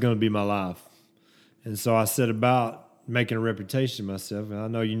like that was going to be my life. And so I set about making a reputation of myself.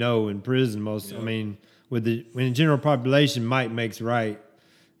 And I know in prison when the general population, might makes right.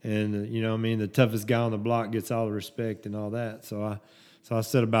 And, the toughest guy on the block gets all the respect and all that. So I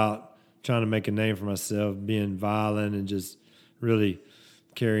set about trying to make a name for myself, being violent and just really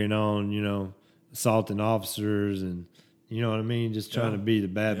carrying on, assaulting officers and, just trying to be the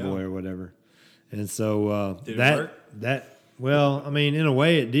bad boy or whatever. And so did it work? In a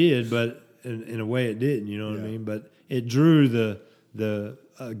way it did, but in a way it didn't, what I mean? But it drew the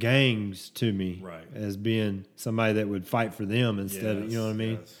gangs to me as being somebody that would fight for them instead of,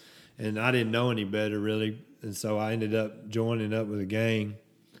 Yes. And I didn't know any better really. And so I ended up joining up with a gang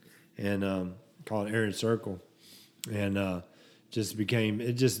and called Aaron Circle. And that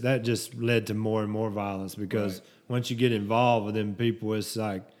just led to more and more violence because once you get involved with them people, it's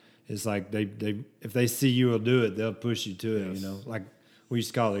like they if they see you will do it, they'll push you to it, like we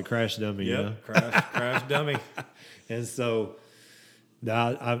used to call it a crash dummy. Yep, crash dummy. And so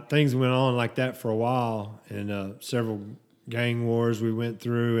things went on like that for a while, and several gang wars we went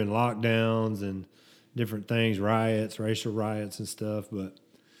through, and lockdowns and different things, riots, racial riots and stuff. But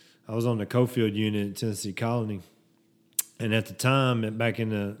I was on the Cofield unit at Tennessee Colony, and at the time, back in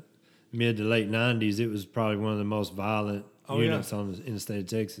the mid to late 90s, it was probably one of the most violent units in the state of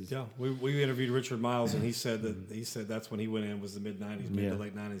Texas. Yeah, we interviewed Richard Miles, and he said that's when he went in was the mid 90s, mid to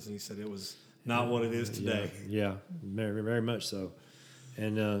late 90s, and he said it was not what it is today. Yeah, very, very much so.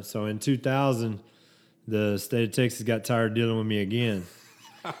 And so in 2000, the state of Texas got tired of dealing with me again,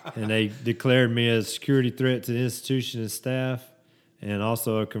 and they declared me as a security threat to the institution and staff, and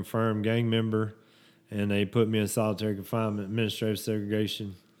also a confirmed gang member, and they put me in solitary confinement, administrative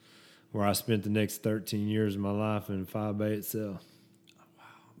segregation, where I spent the next 13 years of my life in a 5-bay cell.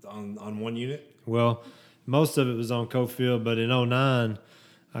 Wow. On one unit? Well, most of it was on Cofield, but in 2009,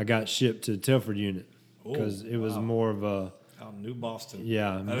 I got shipped to the Telford unit because it was more of a... Out in New Boston.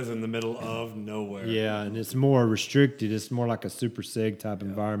 Yeah. That is in the middle of nowhere. Yeah, and it's more restricted. It's more like a super seg type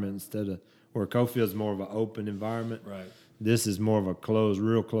environment instead of... Where Cofield's more of an open environment. Right. This is more of a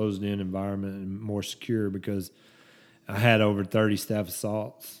real closed-in environment and more secure because I had over 30 staff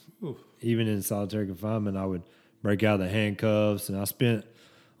assaults. Ooh. Even in solitary confinement, I would break out the handcuffs, and I spent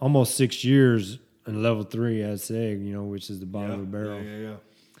almost 6 years in level 3 as seg, which is the bottom of the barrel. Yeah.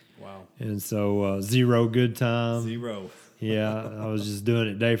 Wow. And so 0 good time. 0. Yeah, I was just doing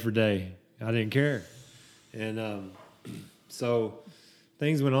it day for day. I didn't care. And so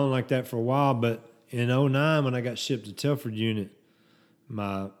things went on like that for a while, but in 2009 when I got shipped to Telford unit,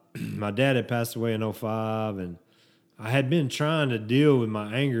 my dad had passed away in 2005, and I had been trying to deal with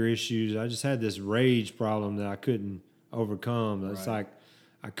my anger issues. I just had this rage problem that I couldn't overcome. It's like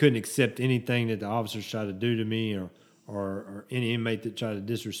I couldn't accept anything that the officers tried to do to me or any inmate that tried to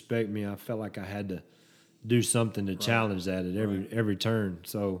disrespect me. I felt like I had to do something to challenge that at every turn.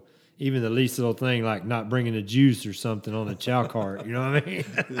 So even the least little thing like not bringing a juice or something on a chow cart, you know what I mean?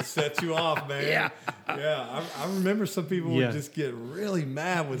 It sets you off, man. Yeah. I remember some people would just get really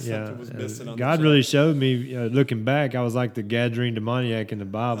mad when something was missing on God the really showed me, looking back, I was like the Gadarene demoniac in the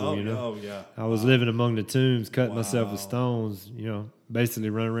Bible, Oh, yeah. I was living among the tombs, cutting myself with stones, basically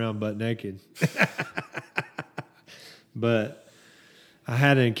running around butt naked. But I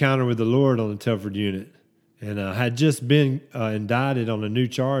had an encounter with the Lord on the Telford unit. And I had just been indicted on a new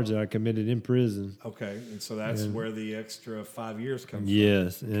charge that I committed in prison. Okay, and so that's where the extra 5 years comes from.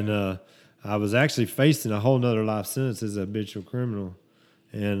 Yes, okay. And I was actually facing a whole nother life sentence as a habitual criminal.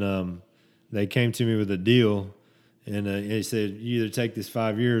 And they came to me with a deal, and they said, you either take this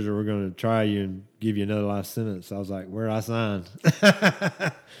 5 years or we're going to try you and give you another life sentence. I was like, where I signed?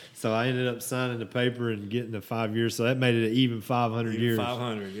 So I ended up signing the paper and getting the 5 years. So that made it an even 500 years.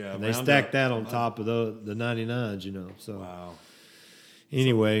 500, yeah. And they stacked that on top of the 99s, So wow.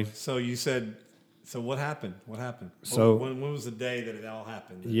 Anyway. So you said, so what happened? What happened? So when was the day that it all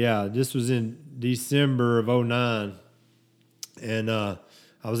happened? Yeah, this was in December of 2009. And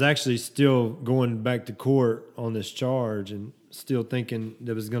I was actually still going back to court on this charge and still thinking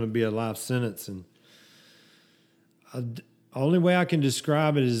there was going to be a life sentence. And only way I can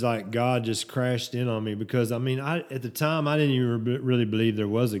describe it is like God just crashed in on me because, at the time, I didn't even really believe there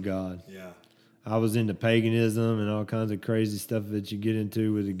was a God. Yeah. I was into paganism and all kinds of crazy stuff that you get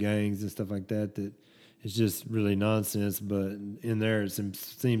into with the gangs and stuff like that. That it's just really nonsense. But in there, it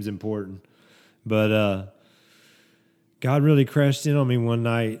seems important. But God really crashed in on me one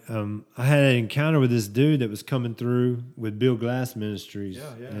night. I had an encounter with this dude that was coming through with Bill Glass Ministries.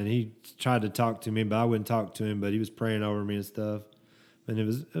 Yeah. And he tried to talk to me, but I wouldn't talk to him. But he was praying over me and stuff. And it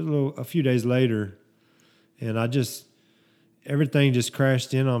was a few days later, and everything just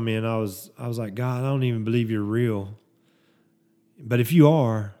crashed in on me, and I was like, God, I don't even believe you're real. But if you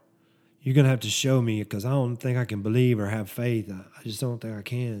are, you're gonna have to show me, because I don't think I can believe or have faith. I just don't think I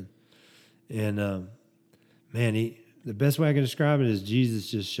can. And man, the best way I can describe it is Jesus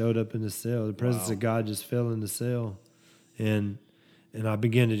just showed up in the cell. The presence of God just fell in the cell, and I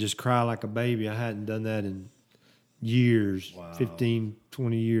began to just cry like a baby. I hadn't done that in years, 15,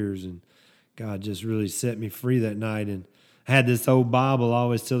 20 years, and God just really set me free that night. And I had this old Bible. I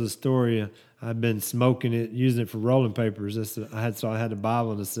always tell the story. I've been smoking it, using it for rolling papers. I had the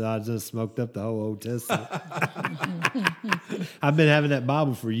Bible, and I just smoked up the whole Old Testament. I've been having that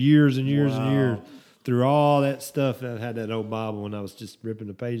Bible for years and years and years. Through all that stuff, I had that old Bible, and I was just ripping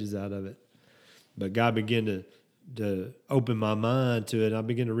the pages out of it. But God began to open my mind to it. I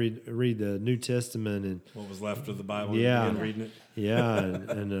began to read the New Testament, and what was left of the Bible. Yeah, and reading it. Yeah,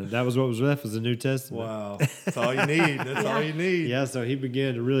 and that was what was left, was the New Testament. Wow, that's all you need. That's all you need. Yeah, so he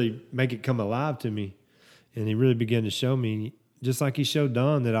began to really make it come alive to me, and he really began to show me, just like he showed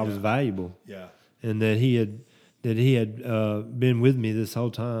Don, that I was valuable. Yeah, and that he had been with me this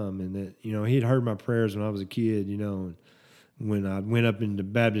whole time, and that he had heard my prayers when I was a kid. And when I went up into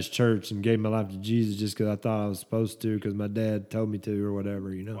Baptist church and gave my life to Jesus just because I thought I was supposed to, because my dad told me to or whatever.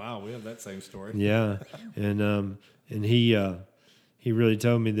 Wow, we have that same story. Yeah, and he really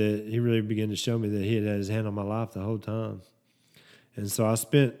told me that, he really began to show me that he had his hand on my life the whole time. And so I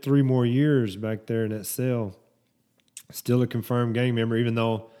spent 3 more years back there in that cell, still a confirmed gang member, even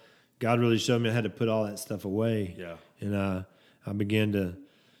though God really showed me I had to put all that stuff away. Yeah. And I began to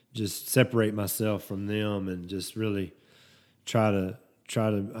just separate myself from them and just really try to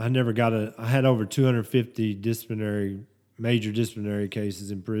I had over 250 major disciplinary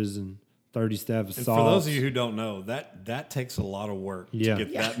cases in prison, 30 staff assaults. And for those of you who don't know, that takes a lot of work to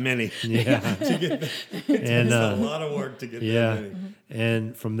get that many. Yeah. It takes a lot of work to get that many.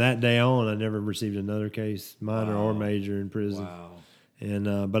 And from that day on, I never received another case, minor or major, in prison. Wow.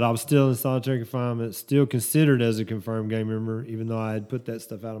 And but I was still in solitary confinement, still considered as a confirmed gang member, even though I had put that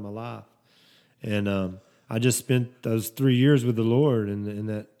stuff out of my life. And I just spent those 3 years with the Lord,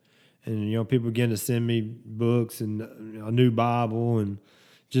 and people began to send me books and a new Bible, and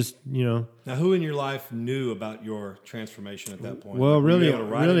just Now, who in your life knew about your transformation at that point? Well, Like, were you really, able to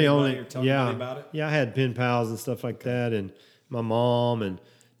write really anybody only or tell anybody about it? Yeah, I had pen pals and stuff like that, and my mom, and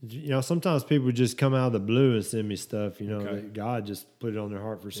sometimes people would just come out of the blue and send me stuff. That God just put it on their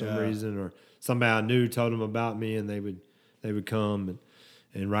heart for some reason, or somebody I knew told them about me, and they would come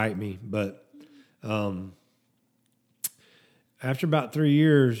and write me. But after about 3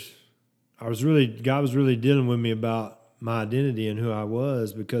 years, God was really dealing with me about my identity and who I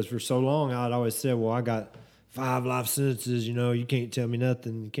was, because for so long I'd always said, well, I got 5 life sentences, you can't tell me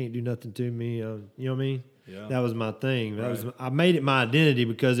nothing, you can't do nothing to me, you know what I mean? Yeah. That was my thing. I made it my identity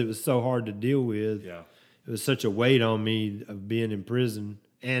because it was so hard to deal with. Yeah. It was such a weight on me of being in prison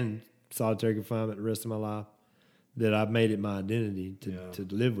and solitary confinement the rest of my life that I made it my identity to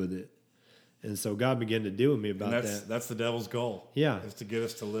live with it. And so God began to deal with me about that. That's the devil's goal. Yeah. Is to get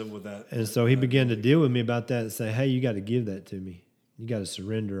us to live with that. And so he began to deal with me about that and say, hey, you got to give that to me. You got to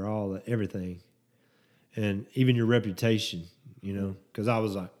surrender everything. And even your reputation, because I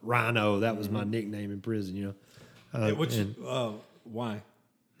was like Rhino. That was my nickname in prison, Why?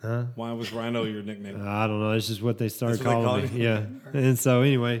 Huh? Why was Rhino your nickname? I don't know. It's just what they started That's what they calling call me. Yeah. And so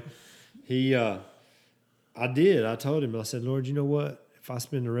anyway, I did. I told him, I said, Lord, you know what? If I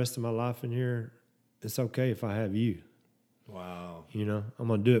spend the rest of my life in here, it's okay if I have you. Wow. I'm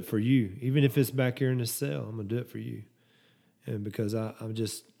going to do it for you. Even if it's back here in the cell, I'm going to do it for you. And because I'm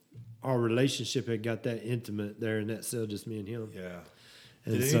just, our relationship had got that intimate there in that cell, just me and him. Yeah.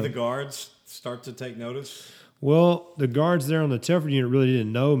 And Did any of the guards start to take notice? Well, the guards there on the Telford unit really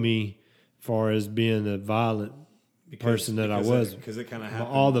didn't know me as far as being the violent person that I was. Because it kind of happened.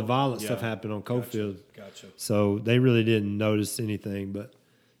 All the violent stuff happened on Cofield. Gotcha. So they really didn't notice anything, but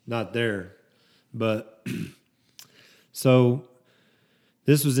not there. But so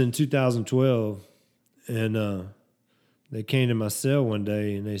this was in 2012, and they came to my cell one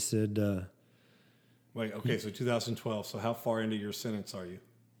day and they said, wait, okay, so 2012. So how far into your sentence are you?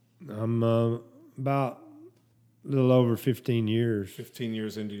 I'm about little over 15 years. 15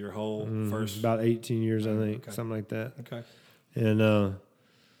 years into your whole first. About 18 years, I think, okay. something like that. Okay. And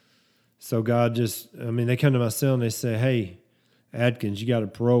so God they come to my cell and they say, hey, Adkins, you got a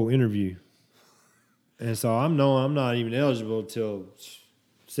parole interview. And so I'm not even eligible till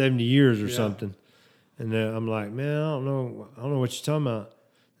 70 years or something. And then I'm like, man, I don't know what you're talking about.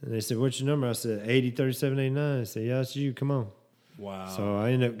 And they said, what's your number? I said, 80-3789. They said, yeah, that's you. Come on. Wow. So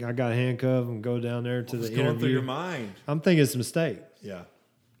I got handcuffed and go down there to What's the going interview. through your mind? I'm thinking it's a mistake. Yeah.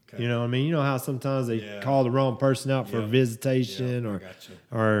 Okay. You know what I mean? You know how sometimes they call the wrong person out for a visitation I or gotcha.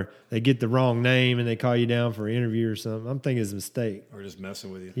 or they get the wrong name and they call you down for an interview or something. I'm thinking it's a mistake. Or just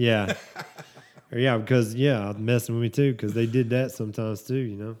messing with you. Yeah. Because I'm messing with me too because they did that sometimes too,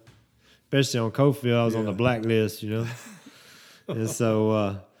 you know. Especially on Cofield, I was on the blacklist, you know. And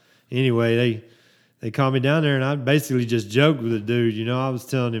so anyway, they called me down there and I basically just joked with the dude, you know. I was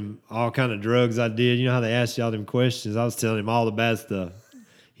telling him all kind of drugs I did. You know how they ask you all them questions? I was telling him all the bad stuff.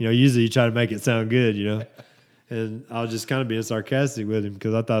 You know, usually you try to make it sound good, you know. And I was just kind of being sarcastic with him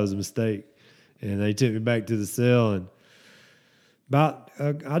because I thought it was a mistake. And they took me back to the cell and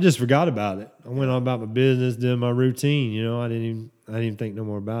I just forgot about it. I went on about my business, doing my routine, you know. I didn't even think no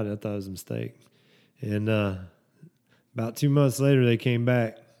more about it. I thought it was a mistake. And about 2 months later, they came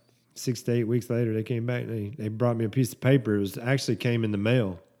back. 6 to 8 weeks later, they came back and they brought me a piece of paper. It was actually came in the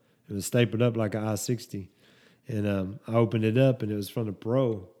mail. It was stapled up like an I-60. And I opened it up, and it was from the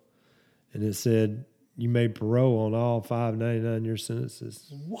parole. And it said, you made parole on all 5 99-year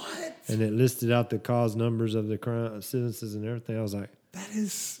sentences. What? And it listed out the cause numbers of the crime sentences and everything. I was like, That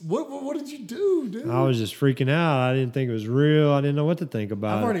is what did you do, dude? I was just freaking out. I didn't think it was real. I didn't know what to think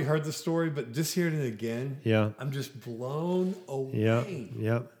about I've it. already heard the story, but just hearing it again, Yeah. I'm just blown away.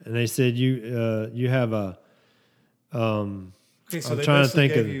 Yep. And they said you have a Okay, so I'm they trying to basically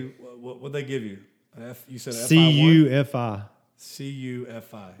think gave of you what they give you? You said CUFI.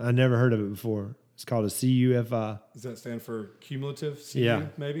 CUFI. I never heard of it before. It's called a CUFI. Does that stand for cumulative? CU, Yeah.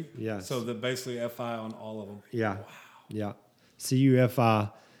 maybe. Yes. So the basically FI on all of them. Yeah. Wow. Yeah.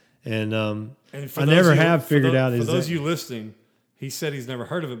 CUFI. And And I never have figured out. For those of you listening, he said he's never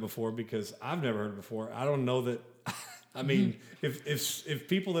heard of it before because I've never heard it before. I don't know that. I mean, if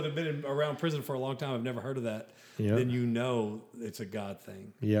people that have been around prison for a long time have never heard of that, Yeah. then you know it's a God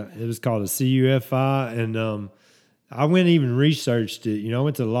thing. Yeah, it was called a CUFI, and I went and even researched it. You know, I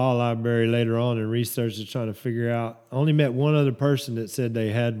went to the law library later on and researched it, trying to figure out. I only met one other person that said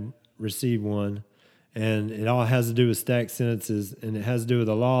they had received one, and it all has to do with stacked sentences, and it has to do with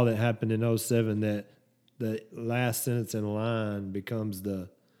a law that happened in 2007 that the last sentence in line becomes the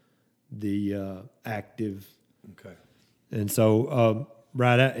active. Okay. And so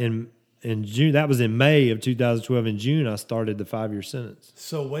in June, that was in May of 2012. In June, I started the 5-year sentence.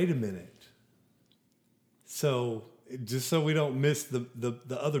 So wait a minute. So just so we don't miss the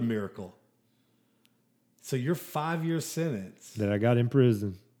other miracle. So your 5-year sentence That I got in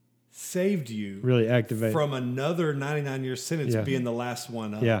prison. saved you Really activated. from another 99-year sentence Yeah. being the last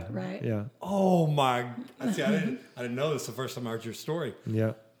one up. Yeah. Right. Yeah. Oh my! See, I didn't know this the first time I heard your story.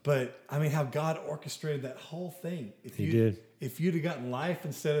 Yeah. But I mean, how God orchestrated that whole thing. If He did. If you'd have gotten life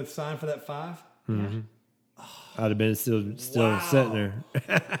instead of signed for that 5, I'd have been still Wow. sitting there.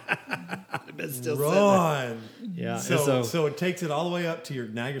 I'd have been still run. sitting there. Yeah. So, And so it takes it all the way up to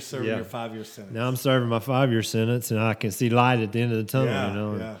now you're serving Yeah. your 5-year sentence. now I'm serving my 5-year sentence, and I can see light at the end of the tunnel. Yeah, you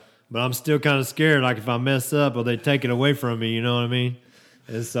know. yeah. But I'm still kind of scared. Like if I mess up, or they take it away from me. You know what I mean?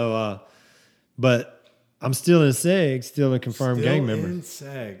 And so, but I'm still in SEG, still a confirmed Still gang member. in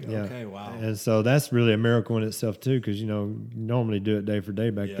SEG. Yeah. Okay, wow. And so that's really a miracle in itself too, because you normally do it day for day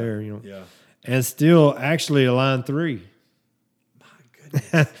back Yeah, there. yeah. And still actually a line 3. My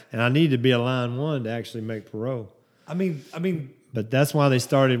goodness. And I need to be a line 1 to actually make parole. I mean, But that's why they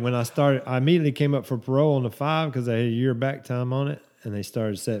started. When I started, I immediately came up for parole on the 5 because I had a year back time on it, and they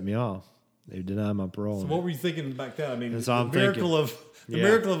started setting me off. They denied my parole. so on what it. were you thinking back then? I mean, And so the I'm miracle of Yeah.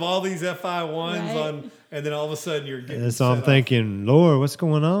 miracle of all these FI1s Right. on, and then all of a sudden you're getting. And so I'm set off. thinking, Lord, what's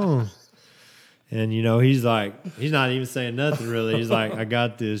going on? And he's like, he's not even saying nothing really. He's like, I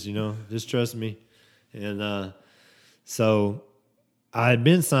got this, just trust me. And so I had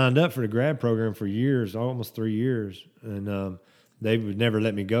been signed up for the grad program for years, almost 3 years. And they would never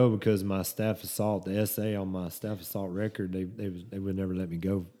let me go because of my staff assault, the essay on my staff assault record. They would never let me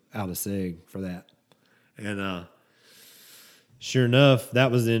go out of SEG for that. And sure enough, that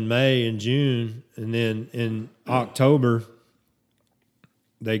was in May and June. And then in October,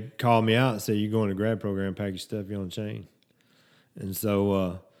 they called me out and said, "You're going to grad program, pack your stuff, you're on the chain." And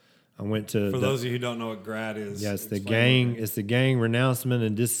so I went to For those of you who don't know what grad is, yeah, it's the explain gang. It's the gang renouncement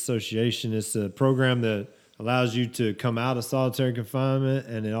and disassociation. It's a program that allows you to come out of solitary confinement,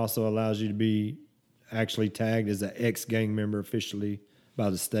 and it also allows you to be actually tagged as an ex-gang member officially by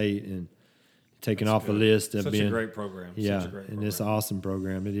the state and taken off the list of Such being a great program. Yeah, Such a great and program. it's an awesome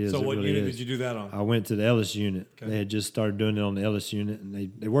program. It is. So It what really unit is. did you do that on? I went to the Ellis unit. Okay. They had just started doing it on the Ellis unit,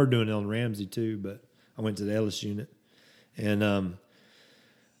 and they were doing it on Ramsey too, but I went to the Ellis unit. And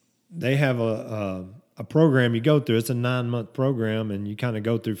they have a program you go through. It's a 9-month program, and you kind of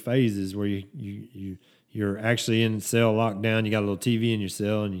go through phases where you're actually in cell locked down. You got a little TV in your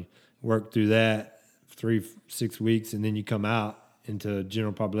cell, and you work through that 3-6 weeks, and then you come out into a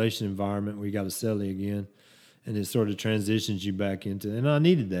general population environment where you got a cellie again, and it sort of transitions you back into. And I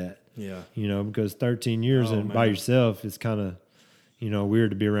needed that, Yeah. because 13 years Oh, and by man. yourself, it's kind of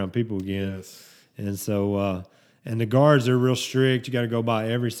weird to be around people again. Yes. And so, and the guards are real strict. You got to go by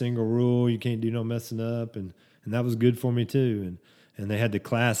every single rule. You can't do no messing up. And that was good for me too. And they had the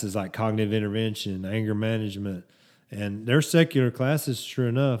classes like cognitive intervention, anger management, and they're secular classes, sure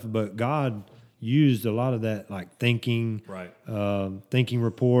enough. But God used a lot of that, like thinking, Right. thinking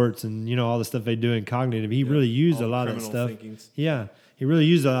reports, and all the stuff they do in cognitive. He really used All a lot of that criminal stuff. thinkings. Yeah, he really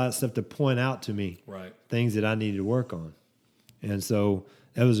used a lot of stuff to point out to me Right. things that I needed to work on. And so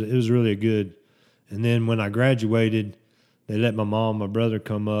it was really a good. And then when I graduated, they let my mom, my brother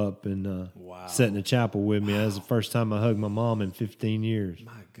come up and Wow. sit in the chapel with me. That was the first time I hugged my mom in 15 years.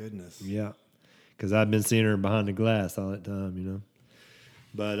 My goodness. Yeah, because I'd been seeing her behind the glass all that time.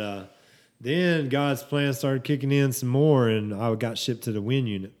 But then God's plan started kicking in some more, and I got shipped to the WIN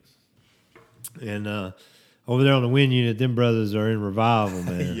unit. And over there on the WIN unit, them brothers are in revival,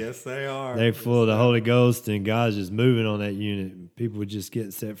 man. Yes, they are. They're full of the Holy Ghost, and God's just moving on that unit. People would just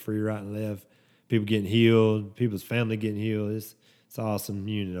get set free right and left. People getting healed. People's family getting healed. It's an awesome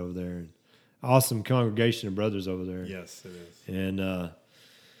unit over there. And awesome congregation of brothers over there. Yes, it is. And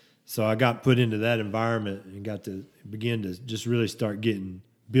so I got put into that environment and got to begin to just really start getting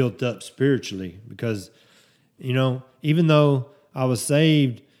built up spiritually because, even though I was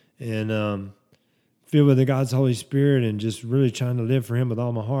saved and filled with the God's Holy Spirit and just really trying to live for Him with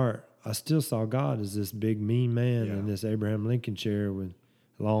all my heart, I still saw God as this big mean man in this Abraham Lincoln chair with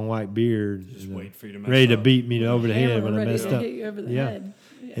a long white beard, Just wait for you to mess ready to up. beat me over the head Hammer when I ready messed to up. hit you over the Yeah. head.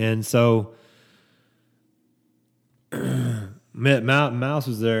 And so Mouse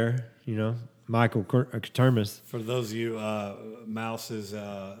was there, Michael Termis. For those of you, Mouse is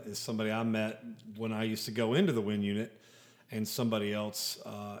somebody I met when I used to go into the WIN unit, and somebody else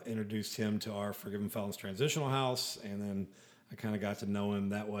introduced him to our Forgiven Felons Transitional House, and then I kind of got to know him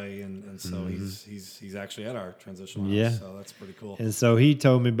that way, and so he's actually at our transitional house, Yeah. so that's pretty cool. And so he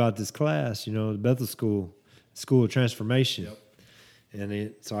told me about this class, the Bethel School of Transformation. Yep.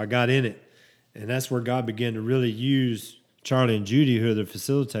 And so I got in it, and that's where God began to really use Charlie and Judy, who are the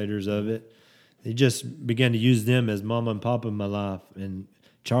facilitators of it. He just began to use them as mama and papa in my life, and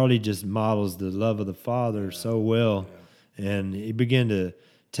Charlie just models the love of the Father so well, and he began to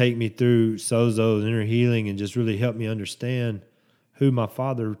take me through Sozo's inner healing and just really help me understand who my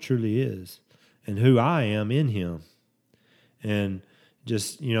Father truly is and who I am in Him, and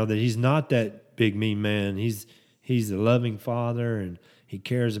just that He's not that big mean man. He's a loving Father, and He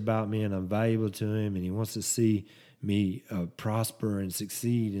cares about me, and I'm valuable to Him, and He wants to see me prosper and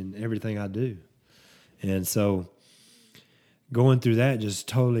succeed in everything I do. And so going through that just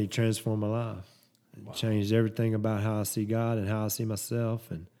totally transformed my life. It changed everything about how I see God and how I see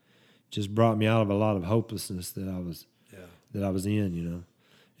myself, and just brought me out of a lot of hopelessness that I was in,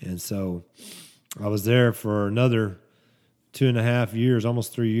 And so I was there for another 2.5 years,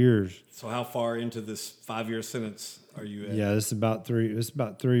 almost 3 years. So how far into this 5-year sentence are you at? Yeah, it's about three.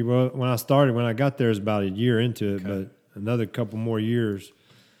 Well, when I got there, it was about a year into it, but another couple more years.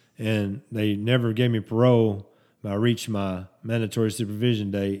 And they never gave me parole, but I reached my mandatory supervision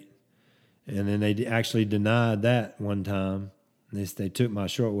date. And then they actually denied that one time. They took my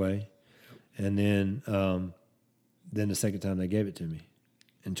short way. And then the second time they gave it to me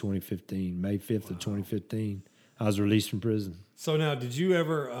in 2015, May 5th of 2015. I was released from prison. So now, did you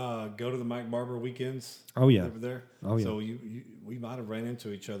ever go to the Mike Barber weekends? Oh, yeah. Over there. Oh, yeah. So we might have ran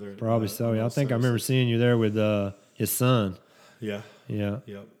into each other. Probably so. on I those think I remember services. seeing you there with his son. Yeah. Yeah.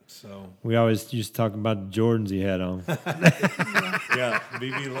 Yep. So We always used to talk about the Jordans he had on. yeah,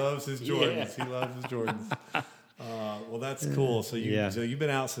 BB loves his Jordans. He loves his Jordans. Well, that's cool. So you've been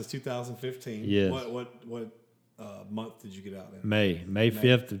out since 2015. Yes. What month did you get out in? May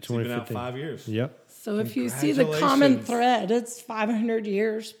 5th of 2015. So you've been out 5 years. Yep. So if you see the common Congratulations. thread, it's 500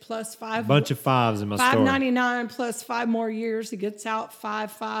 years plus five. Bunch of fives in my story. 599 plus 5 more years. It gets out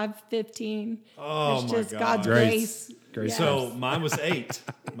 5, 15. Oh, it's my just God. God's Grace. grace. Grace. Yes. So mine was 8.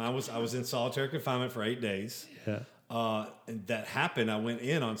 I was in solitary confinement for 8 days. Yeah. And that happened. I went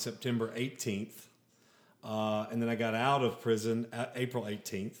in on September 18th. And then I got out of prison April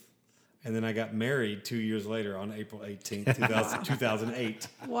 18th. And then I got married 2 years later on April 18th, 2008.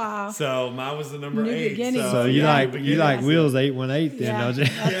 Wow. So mine was the number New 8. beginnings. So you yeah, like Will's 818 then, Yeah, don't you?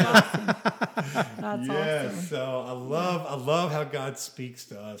 that's awesome. That's Yes. awesome. So I love how God speaks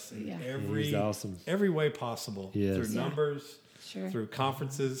to us in Yeah. He's awesome. every way possible. Yes. Through Yeah. numbers, Sure. through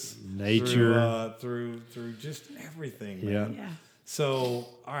conferences, Nature. through just everything. Yeah. Man. Yeah. So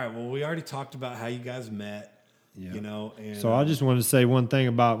all right, well, we already talked about how you guys met. Yeah. You know, and So I just wanted to say one thing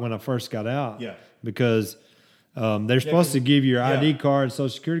about when I first got out. Yeah. Because they're supposed to give you your yeah. ID card, Social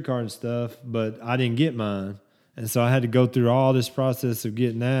Security card and stuff, but I didn't get mine. And so I had to go through all this process of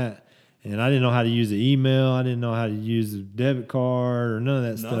getting that. And I didn't know how to use the email. I didn't know how to use the debit card or none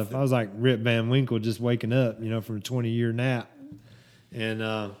of that stuff. Nothing. I was like Rip Van Winkle just waking up, from a 20-year nap.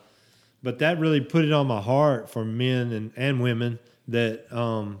 And but that really put it on my heart for men and women that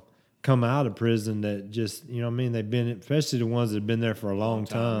come out of prison that just, they've been, especially the ones that have been there for a long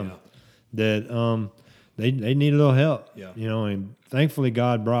time, that they need a little help. Yeah. And thankfully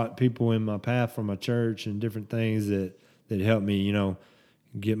God brought people in my path from my church and different things that helped me,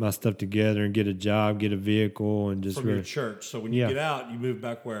 get my stuff together and get a job, get a vehicle, and just from your really church. So when you Yeah. get out, you move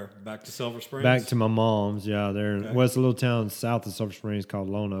back where? Back to Silver Springs? back to my mom's. Yeah, there. Okay. Well, it's a little town south of Silver Springs called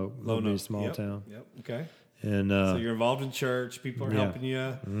Lone Oak. Lone A Oak. small Yep. town. Yep. Okay. And So you're involved in church. People are Yeah. helping you.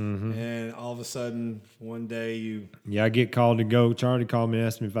 Mm-hmm. And all of a sudden, one day you... I get called to go. Charlie called me and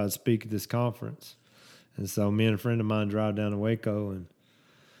asked me if I'd speak at this conference. And so me and a friend of mine drive down to Waco, and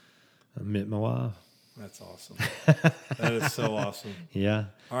I met my wife. That's awesome. That is so awesome. Yeah.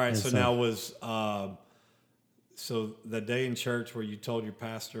 All right. And So now was... so the day in church where you told your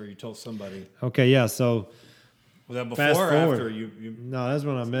pastor, or you told somebody... Okay, yeah. So Was that Fast before or forward. after you... no, that's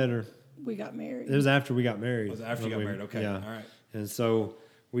when I met her. We got married. It was after we got married. Was it after you got married? Okay. Yeah. All right. And so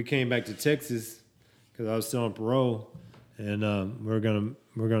we came back to Texas because I was still on parole, and we're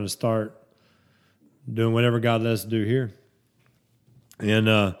gonna start doing whatever God lets us do here. And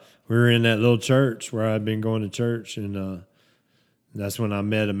we were in that little church where I'd been going to church, and that's when I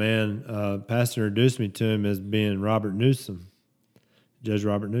met a man. Pastor introduced me to him as being Robert Newsom, Judge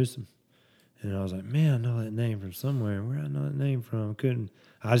Robert Newsom. And I was like, man, I know that name from somewhere. Where I know that name from?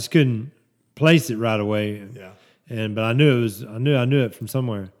 I just couldn't place it right away. Yeah. But I knew it from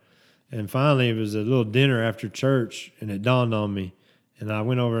somewhere. And finally it was a little dinner after church, and it dawned on me. And I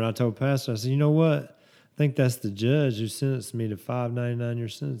went over and I told Pastor, I said, you know what? I think that's the judge who sentenced me to 599 year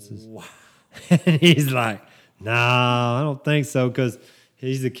sentences. Wow. And he's like, nah, I don't think so, because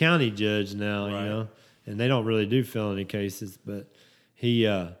he's the county judge now, Right. and they don't really do felony cases. But he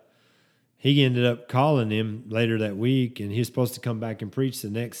ended up calling him later that week, and he was supposed to come back and preach the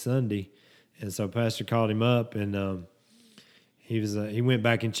next Sunday. And so Pastor called him up, and he went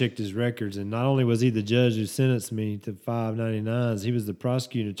back and checked his records. And not only was he the judge who sentenced me to 599s, he was the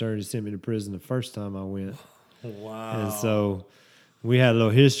prosecuting attorney who sent me to prison the first time I went. Wow. And so we had a little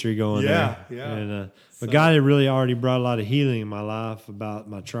history going Yeah, there. yeah. And, but God had really already brought a lot of healing in my life about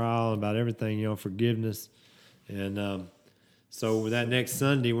my trial, about everything, forgiveness. And so that next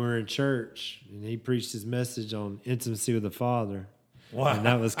Sunday, we were in church, and he preached his message on intimacy with the Father. Wow. And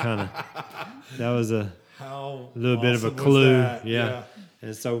that was a How little bit of a awesome was clue. that? Yeah.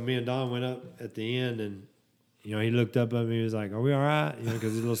 And so me and Don went up at the end, and he looked up at me. He was like, "Are we all right?"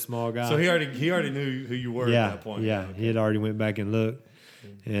 Because he's a little small guy. So he already knew who you were yeah, at that point. yeah. Okay. He had already went back and looked,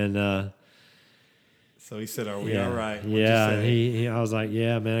 and So he said, "Are we yeah, all right?" What'd you yeah. say? And he, I was like,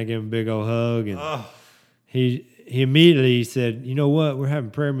 "Yeah, man." I gave him a big old hug, and Oh, he immediately said, "You know what? We're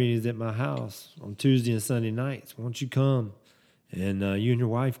having prayer meetings at my house on Tuesday and Sunday nights. Why don't you come? And you and your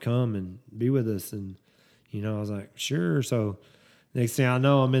wife come and be with us." And I was like, "Sure." So next thing I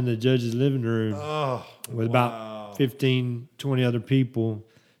know, I'm in the judge's living room with about 15, 20 other people,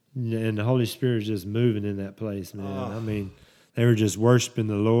 and the Holy Spirit is just moving in that place, man. I mean, they were just worshiping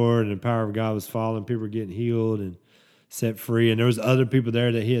the Lord, and the power of God was falling. People were getting healed and set free, and there was other people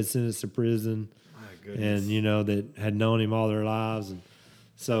there that he had sentenced to prison. goodness. And that had known him all their lives. And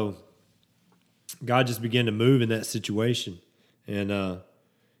so God just began to move in that situation. And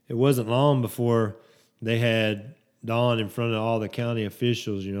it wasn't long before they had Dawn in front of all the county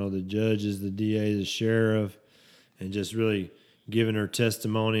officials, the judges, the DA, the sheriff, and just really giving her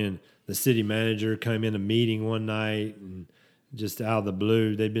testimony. And the city manager came in a meeting one night, and just out of the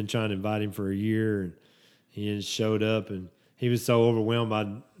blue, they'd been trying to invite him for a year, and he just showed up, and he was so overwhelmed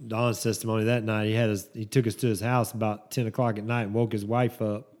by Don's testimony that night. He took us to his house about 10 o'clock at night and woke his wife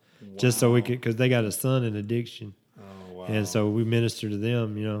up just so we could, because they got a son in addiction. Oh, wow. And so we ministered to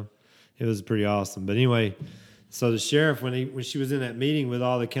them, you know. It was pretty awesome. But anyway, so the sheriff, when she was in that meeting with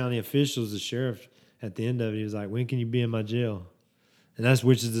all the county officials, the sheriff at the end of it, he was like, "When can you be in my jail?" And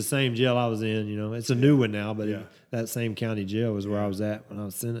which is the same jail I was in, you know. It's a new one now, but that same county jail was where I was at when I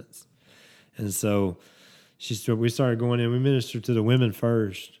was sentenced. And so we started going in. We ministered to the women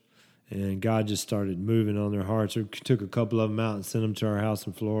first, and God just started moving on their hearts. We took a couple of them out and sent them to our house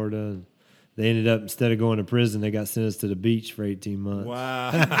in Florida, and they ended up, instead of going to prison, they got sentenced to the beach for 18 months.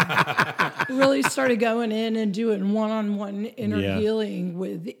 Wow. Really started going in and doing one-on-one inner healing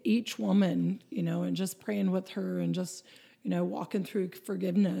with each woman, you know, and just praying with her and just, you know, walking through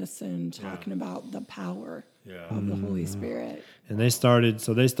forgiveness and talking about the power of the Holy Spirit. And they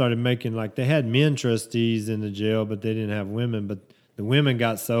started making, like, they had men trustees in the jail, but they didn't have women. But the women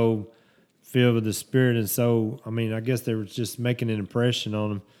got so filled with the Spirit, and so, I mean, I guess they were just making an impression on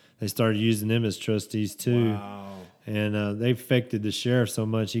them. They started using them as trustees too. Wow. And they affected the sheriff so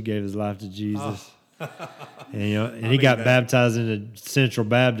much, he gave his life to Jesus. And, you know, and he got baptized in the Central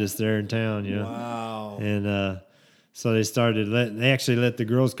Baptist there in town, you know. Wow. And so they actually let the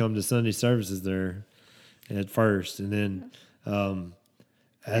girls come to Sunday services there at first. And then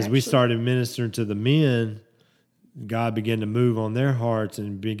as we started ministering to the men, God began to move on their hearts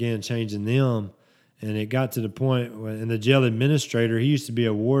and began changing them. And it got to the point when the jail administrator, he used to be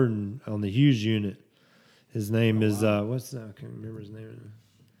a warden on the Hughes unit. His name is, I can't remember his name.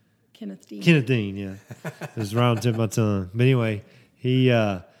 Kenneth Dean. Kenneth Dean, yeah. It was right on the tip of my tongue. But anyway, he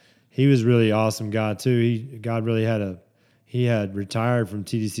was really awesome guy too. He had retired from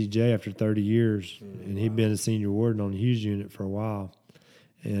TDCJ after 30 years, and he'd been a senior warden on the Hughes unit for a while.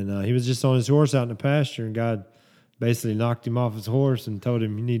 And he was just on his horse out in the pasture, and God basically knocked him off his horse and told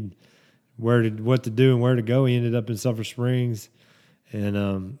him you need what to do and where to go. He ended up in Sulphur Springs,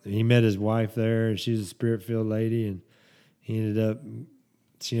 and he met his wife there, and she's a Spirit-filled lady, and she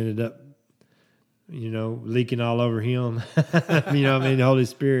ended up, you know, leaking all over him. You know what I mean? The Holy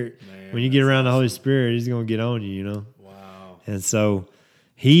Spirit. Man, when you get around the Holy Spirit, he's going to get on you, you know? Wow. And so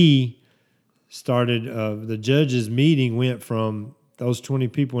he started, the judge's meeting went from those 20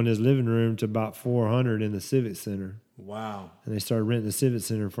 people in his living room to about 400 in the Civic Center. Wow. And they started renting the Civic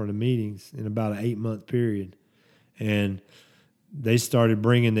Center for the meetings in about an 8-month period. And they started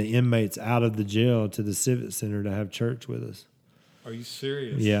bringing the inmates out of the jail to the Civic Center to have church with us. Are you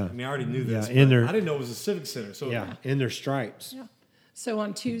serious? Yeah. I mean, I already knew this, Yeah, but I didn't know it was a civic center. So in their stripes. Yeah. So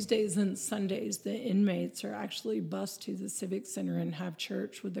on Tuesdays and Sundays, the inmates are actually bused to the Civic Center and have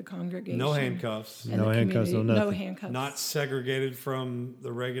church with the congregation. no handcuffs. and No the handcuffs, no community. No nothing. handcuffs. Not segregated from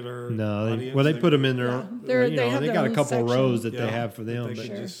the regular No, audience. they put them in their, Yeah. you know, have they their got a own couple section. rows that they have for them. They But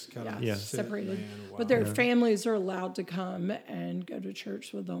can Sure. just kind of Yeah, sit. separated. Man, wow. But their families are allowed to come and go to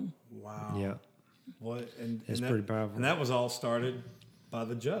church with them. Wow. yeah, What? And It's that, pretty powerful. And that was all started by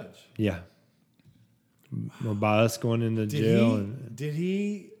the judge. yeah. Well, by us going into jail. Did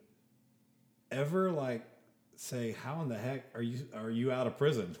he ever like say, "How in the heck are you out of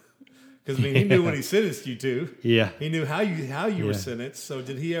prison?" Because I mean, he knew what he sentenced you to. Yeah. He knew how you were Yeah. sentenced. So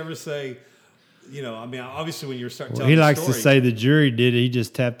did he ever say, you know? I mean, obviously when you're starting Well, telling he the likes story, to say the jury did it. He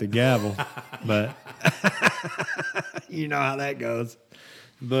just tapped the gavel, but you know how that goes.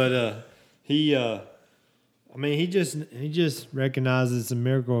 But he just recognizes it's a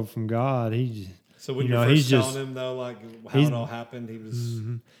miracle from God. So when you you're know, first he's telling just- him though, like how it all happened, he was.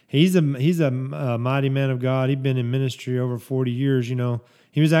 He's a mighty man of God. He'd been in ministry over 40 years. You know,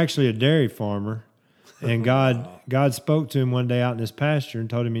 he was actually a dairy farmer, and God spoke to him one day out in his pasture and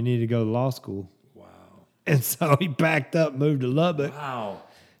told him he needed to go to law school. Wow. And so he packed up, moved to Lubbock. Wow.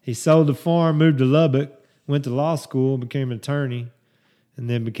 He sold the farm, moved to Lubbock, went to law school, became an attorney, and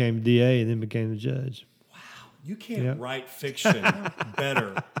then became DA, and then became the judge. You can't Yeah. write fiction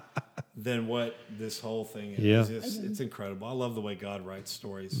better than what this whole thing is. Yeah. It's incredible. I love the way God writes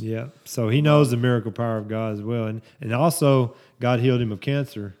stories. Yeah. So he knows the miracle power of God as well. And also, God healed him of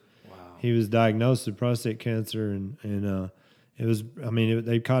cancer. Wow. He was diagnosed with prostate cancer, and it was,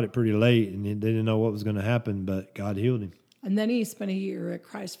 they caught it pretty late, and they didn't know what was going to happen, but God healed him. And then he spent a year at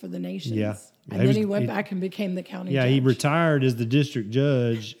Christ for the Nations. Yeah. And then he went back and became the county Yeah, judge. he retired as the district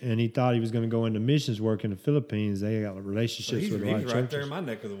judge, and he thought he was going to go into missions work in the Philippines. They got relationships He's with a lot of right churches. there in my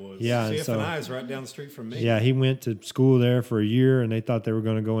neck of the woods. Yeah, and CFNI is right down the street from me. Yeah, he went to school there for a year, and they thought they were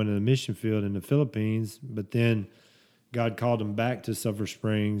going to go into the mission field in the Philippines. But then God called him back to Sulphur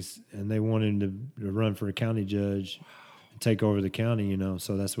Springs, and they wanted him to run for a county judge and take over the county, you know.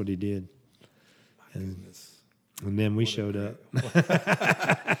 So that's what he did. Goodness. And then we showed up.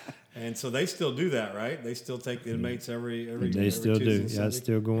 And so they still do that, right? They still take the inmates every They still Tuesday do. and Yeah, Sunday? it's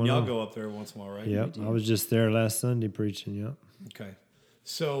still going And y'all on. go up there once in a while, right? Yep, I was just there last Sunday preaching. Yep. Okay.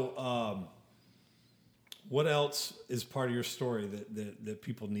 So, what else is part of your story that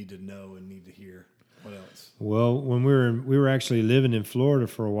people need to know and need to hear? What else? Well, when we were actually living in Florida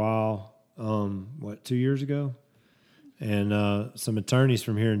for a while, 2 years ago, and some attorneys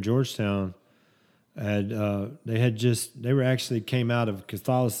from here in Georgetown they were actually came out of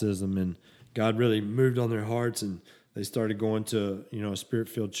Catholicism, and God really moved on their hearts, and they started going to a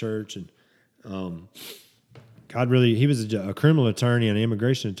Spirit-filled church, and God really, he was a criminal attorney and an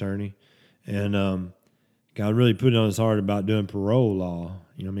immigration attorney, and God really put it on his heart about doing parole law,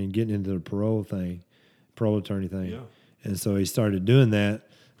 getting into the parole attorney thing. Yeah. And so he started doing that,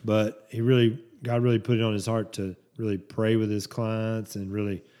 but God really put it on his heart to really pray with his clients and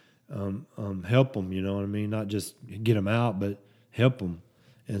really help them, not just get them out, but help them.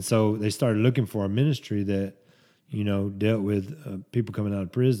 And so they started looking for a ministry that, dealt with people coming out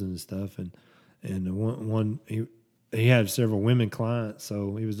of prison and stuff. And he had several women clients,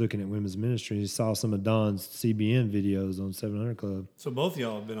 so he was looking at women's ministry. He saw some of Don's CBN videos on 700 Club. So both of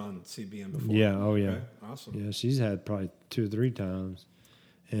y'all have been on CBN before? Yeah, oh yeah. Okay, awesome. Yeah, she's had probably 2 or 3 times.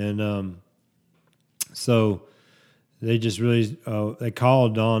 And so they just really, they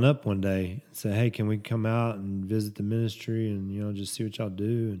called Dawn up one day and said, hey, can we come out and visit the ministry and, just see what y'all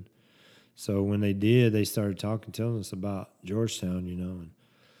do? And so when they did, they started telling us about Georgetown,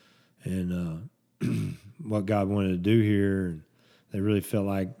 and what God wanted to do here. And they really felt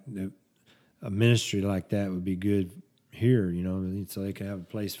like a ministry like that would be good here, so they could have a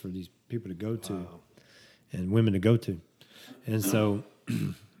place for these people to go to and women to go to. And so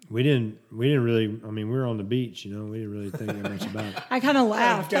we didn't really, we were on the beach, we didn't really think that much about it. I kind of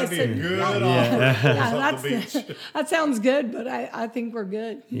laughed. It's got to be a good off the beach. That sounds good, but I think we're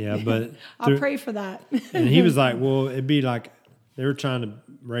good. Yeah, but I'll pray for that. And he was like, well, it'd be like, they were trying to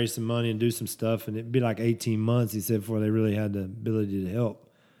raise some money and do some stuff, and it'd be like 18 months, he said, before they really had the ability to help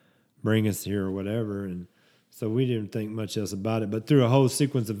bring us here or whatever. And so we didn't think much else about it. But through a whole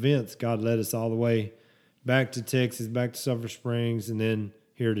sequence of events, God led us all the way back to Texas, back to Sulphur Springs, and then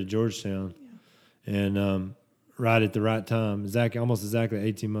here to Georgetown. Yeah. And right at the right time, almost exactly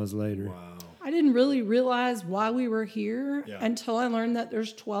 18 months later. Wow. I didn't really realize why we were here until I learned that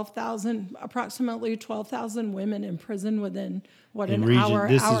there's approximately 12,000 women in prison within an hour.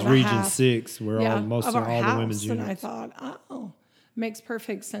 This hour is and a Region half. 6, where most of our all house. the women's units. And I thought, makes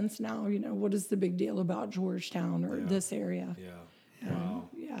perfect sense now. What is the big deal about Georgetown or this area? Yeah. Wow.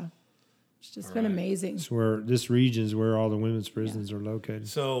 Yeah. It's just been amazing. It's where this region is where all the women's prisons are located.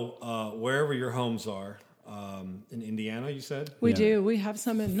 So wherever your homes are, in Indiana, you said? We do. We have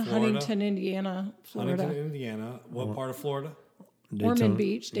some in Florida? Huntington, Indiana, Florida. Huntington, Indiana. What part of Florida? Ormond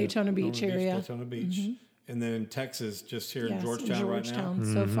Beach, Daytona Beach Ormond area. Daytona Beach. And then in Texas, just here in Yes, Georgetown right now?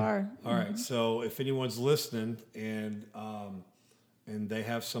 so far. All right. So if anyone's listening and they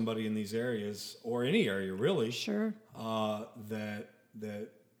have somebody in these areas, or any area really, Sure. that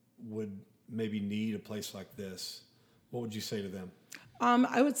would maybe need a place like this, what would you say to them?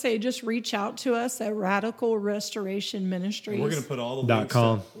 I would say just reach out to us at Radical Restoration Ministries. We're going to put all the links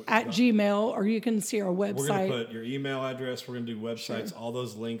 .com. at Gmail, or you can see our We're going website. to put your email address. We're going to do websites. All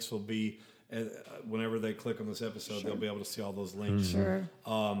those links will be, whenever they click on this episode, they'll be able to see all those links. Sure.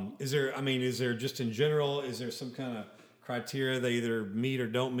 Is there just in general, is there some kind of criteria they either meet or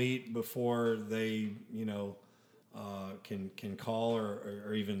don't meet before they, can call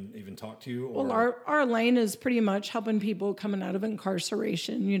or even talk to you? Or? Well, our lane is pretty much helping people coming out of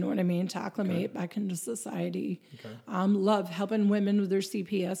incarceration, you know what I mean, to acclimate back into society. Okay. Love helping women with their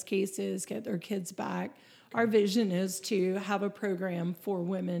CPS cases, get their kids back. Our vision is to have a program for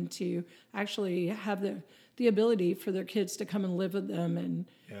women to actually have the ability for their kids to come and live with them and,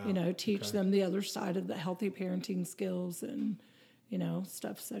 teach them the other side of the healthy parenting skills and,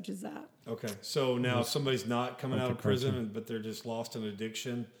 stuff such as that. Okay. So now if somebody's not coming out of prison, but they're just lost in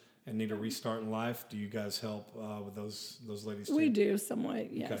addiction and need a restart in life, do you guys help with those ladies too? We do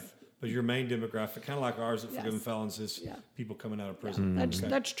somewhat, yes. Okay. But your main demographic, kind of like ours at Forgiven Felons, is people coming out of prison.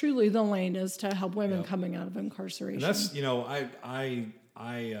 That's truly the lane, is to help women coming out of incarceration. And that's,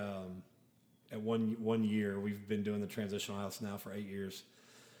 I at one year, we've been doing the transitional house now for 8 years.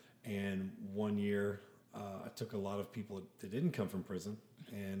 And 1 year, I took a lot of people that didn't come from prison.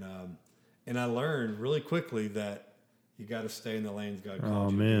 And I learned really quickly that you got to stay in the lanes God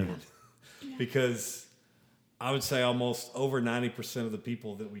called you to be in. Because I would say almost over 90% of the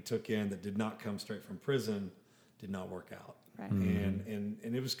people that we took in that did not come straight from prison did not work out. Right. And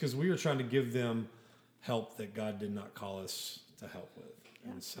it was because we were trying to give them help that God did not call us to help with.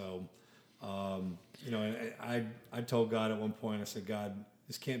 Yeah. And so You know, and I told God at one point, I said, God,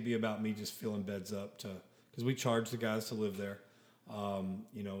 this can't be about me just filling beds up because we charge the guys to live there,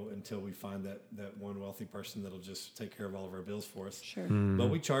 you know, until we find that one wealthy person that'll just take care of all of our bills for us. Sure. But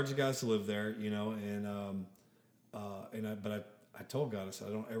we charge the guys to live there, you know, but I told God, I said,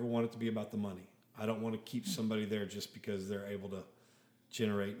 I don't ever want it to be about the money. I don't want to keep somebody there just because they're able to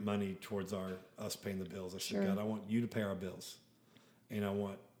generate money towards us paying the bills. I said, Sure. God, I want you to pay our bills, and I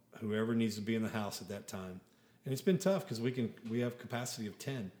want whoever needs to be in the house at that time. And it's been tough because we have capacity of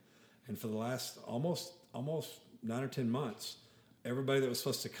 10, and for the last almost 9 or 10 months, everybody that was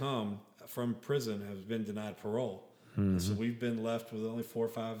supposed to come from prison has been denied parole. And so we've been left with only 4 or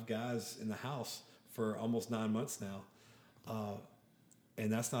 5 guys in the house for almost 9 months now.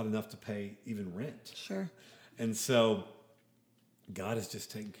 And that's not enough to pay even rent. Sure. And so God has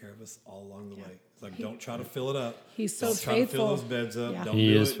just taken care of us all along the way. It's like, don't try to fill it up. He's so don't try to fill faithful. those beds up. Yeah. Don't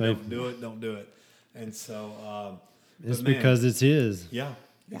He do is it. faithful. Don't do it. And so It's but man, because it's his. yeah,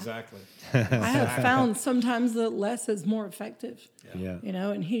 exactly. I have found sometimes that less is more effective. Yeah. You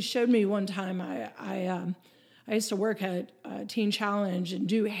know, and he showed me one time. I used to work at Teen Challenge and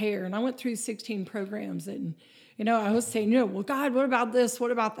do hair, and I went through 16 programs. And you know, I was saying, you know, well, God, what about this? What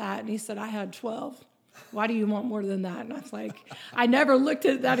about that? And he said, I had 12. Why do you want more than that? And I was like, I never looked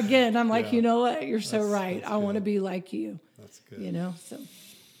at that again. I'm like, you know what? You're so right. I want to be like you. That's good. You know, so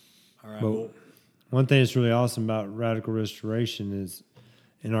All right. But Well, one thing that's really awesome about Radical Restoration is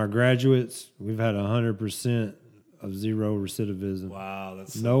in our graduates, we've had 100% of zero recidivism. wow,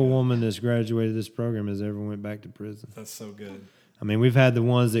 that's so No good. woman that's graduated this program has ever went back to prison. That's so good. I mean, we've had the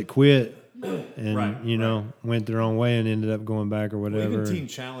ones that quit and, Right, you know, went their own way and ended up going back or Well, whatever. even Teen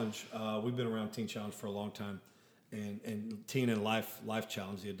Challenge, we've been around Teen Challenge for a long time, and Teen and Life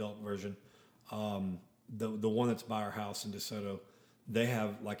Challenge, the adult version, the one that's by our house in DeSoto, they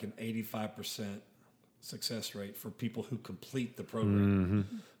have like an 85% success rate for people who complete the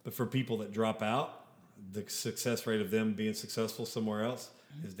program. But for people that drop out, the success rate of them being successful somewhere else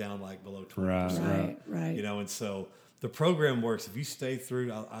is down like below 20%. right. You know, and so the program works. If you stay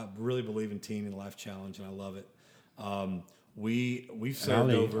through, I really believe in Teen and Life Challenge, and I love it. We've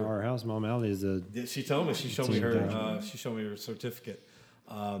served Allie, over. our house mom, Allie, is a She told me. She showed me her. She showed me her certificate.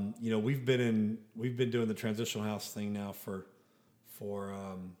 You know, we've been doing the transitional house thing now for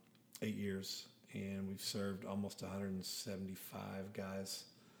 8 years, and we've served almost 175 guys,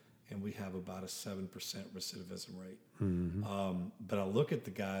 and we have about a 7% recidivism rate. But I look at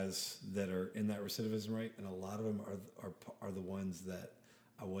the guys that are in that recidivism rate, and a lot of them are the ones that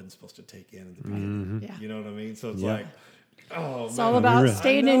I wasn't supposed to take in the beginning. Yeah. You know what I mean? So it's Yeah. like, oh, It's man. all about really-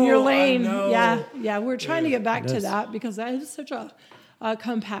 staying I in your know, I lane. know. Yeah. We're trying to get back to That's- that because I have such a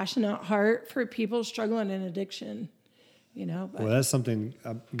compassionate heart for people struggling in addiction. You know, but Well, that's something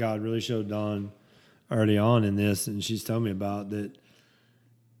God really showed Dawn early on in this, and she's told me about that.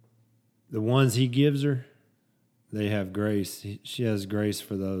 The ones He gives her, they have grace. She has grace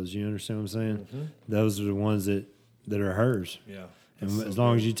for those. You understand what I'm saying? Those are the ones that are hers. Yeah. And That's so as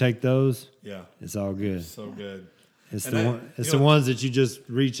long good. as you take those, Yeah. it's all good. So good. It's And the that- one, it's you the know- ones that you just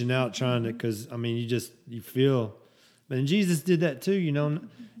reaching out trying to, because I mean you feel, and Jesus did that too. You know,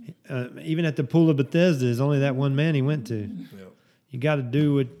 even at the pool of Bethesda, there's only that one man He went to. Yeah. You got to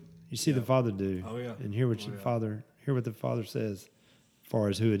do what you see the Father do. Oh, yeah. And hear what hear what the Father says, as far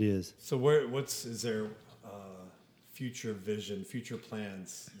as who it is. So is there future vision, future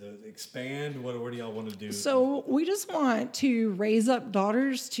plans, expand? What do y'all want to do? So we just want to raise up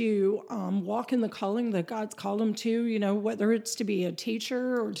daughters to walk in the calling that God's called them to, you know, whether it's to be a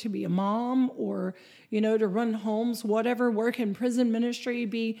teacher or to be a mom or, you know, to run homes, whatever, work in prison ministry.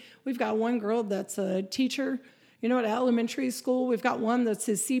 We've got one girl that's a teacher, you know, at elementary school. We've got one that's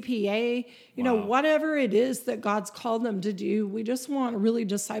a CPA, you know, whatever it is that God's called them to do. We just want to really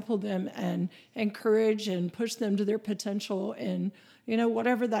disciple them and encourage and push them to their potential and, you know,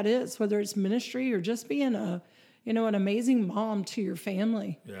 whatever that is, whether it's ministry or just being an amazing mom to your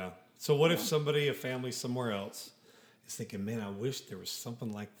family. Yeah. So what if a family somewhere else is thinking, man, I wish there was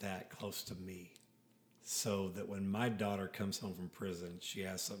something like that close to me, so that when my daughter comes home from prison, she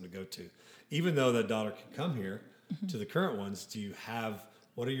has something to go to. Even though that daughter can come here to the current ones,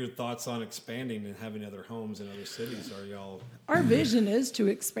 what are your thoughts on expanding and having other homes in other cities? Are y'all... Our vision is to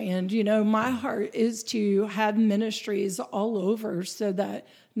expand. You know, my heart is to have ministries all over so that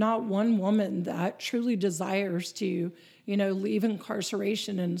not one woman that truly desires to, you know, leave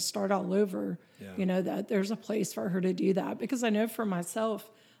incarceration and start all over, you know, that there's a place for her to do that. Because I know for myself,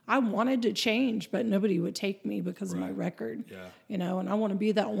 I wanted to change, but nobody would take me because of my record. Yeah. You know, and I want to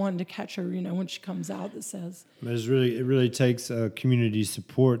be that one to catch her, you know, when she comes out that says, But it really takes community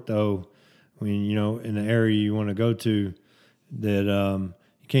support, though, when in the area you want to go to, that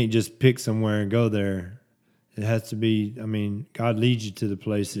you can't just pick somewhere and go there. It has to be. I mean, God leads you to the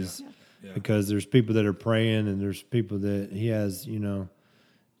places because there's people that are praying, and there's people that He has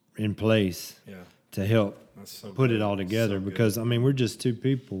in place to help put it all together. Because I mean, we're just two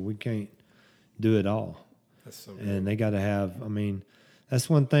people. We can't do it all. That's so good. And they got to have. I mean, that's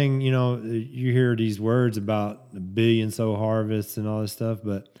one thing. You hear these words about the billion-soul harvest and all this stuff,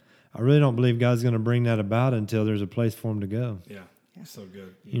 but I really don't believe God's going to bring that about until there's a place for them to go. Yeah. So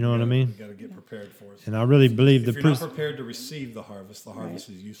good. You know what I mean? You got to get prepared for it. And I really believe if you're not prepared to receive the harvest is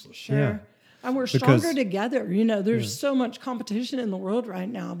useless. Sure. Yeah. And we're stronger together. There's so much competition in the world right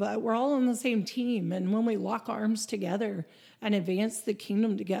now, but we're all on the same team. And when we lock arms together and advance the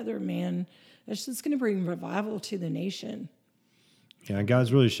kingdom together, man, it's just going to bring revival to the nation. Yeah,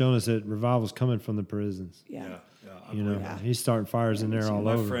 God's really shown us that revival's coming from the prisons. Yeah. He's starting fires in there all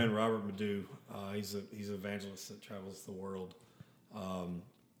over. My friend Robert Madu, he's an evangelist that travels the world.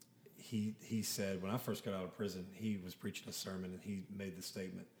 He said when I first got out of prison, he was preaching a sermon and he made the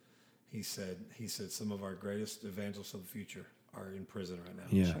statement. He said some of our greatest evangelists of the future are in prison right now.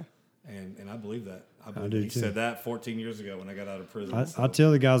 Yeah. Sure. And I believe that. I do he too. said that 14 years ago when I got out of prison. I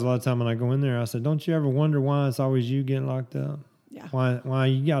tell the guys a lot of time when I go in there, I said, don't you ever wonder why it's always you getting locked up? Yeah. Why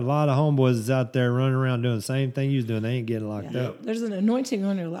you got a lot of homeboys that's out there running around doing the same thing you was doing. They ain't getting locked up. There's an anointing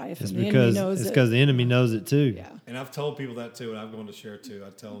on your life. It's and because the enemy knows the enemy knows it too. Yeah. And I've told people that too, and I'm going to share too. I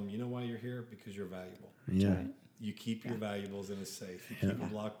tell them, you know why you're here? Because you're valuable. Yeah. Right. You keep your valuables in a safe. You keep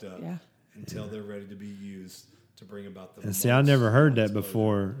them locked up until they're ready to be used to bring about the. And see, I never heard that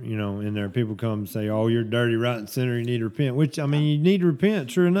before. In there, people come and say, "Oh, you're dirty, rotten sinner. You need to repent." Which I mean, you need to repent,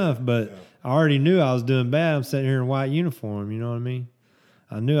 true enough. But I already knew I was doing bad. I'm sitting here in a white uniform. You know what I mean?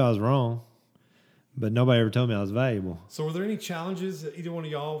 I knew I was wrong, but nobody ever told me I was valuable. So, were there any challenges that either one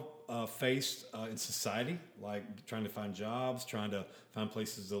of y'all faced in society, like trying to find jobs, trying to find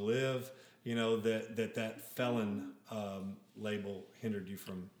places to live? That felon label hindered you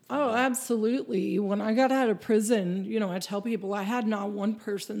from Oh, absolutely. When I got out of prison, I tell people I had not one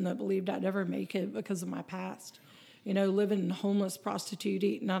person that believed I'd ever make it because of my past. Living homeless, prostitute,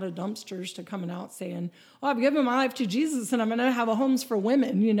 eating out of dumpsters to coming out saying, I've given my life to Jesus and I'm going to have a homes for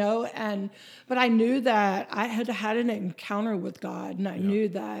women, but I knew that I had had an encounter with God, and I knew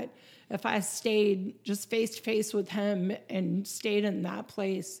that if I stayed just face to face with Him and stayed in that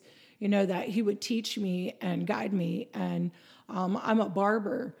place, that He would teach me and guide me. And I'm a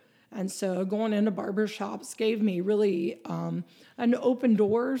barber. And so going into barber shops gave me really an open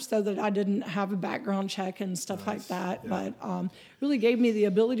door so that I didn't have a background check and stuff like that. Yeah. But really gave me the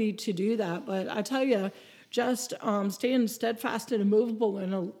ability to do that. But I tell you, just staying steadfast and immovable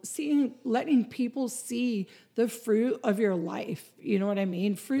and letting people see the fruit of your life. You know what I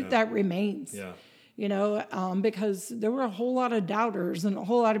mean? Fruit that remains. Yeah. Because there were a whole lot of doubters and a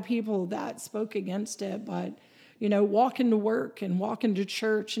whole lot of people that spoke against it. But walking to work and walking to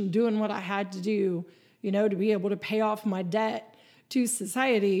church and doing what I had to do, to be able to pay off my debt to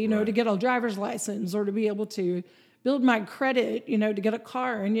society, to get a driver's license or to be able to build my credit, to get a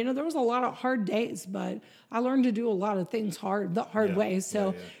car. And, there was a lot of hard days, but I learned to do a lot of things the hard way.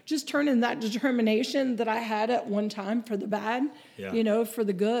 So just turning that determination that I had at one time for the bad, for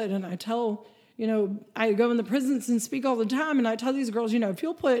the good. And I tell I go in the prisons and speak all the time, and I tell these girls, if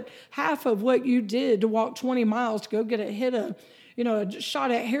you'll put half of what you did to walk 20 miles to go get a shot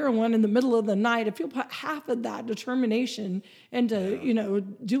at heroin in the middle of the night, if you'll put half of that determination into,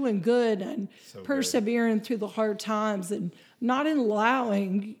 doing good and persevering through the hard times and not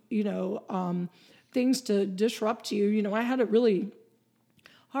allowing, things to disrupt you. I had a really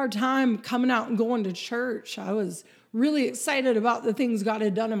hard time coming out and going to church. I was really excited about the things God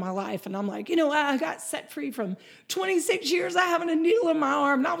had done in my life. And I'm like, I got set free from 26 years of having a needle in my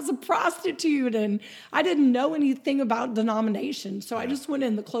arm, and I was a prostitute, and I didn't know anything about denomination. So I just went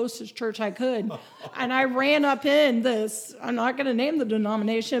in the closest church I could. And I ran up in this, I'm not going to name the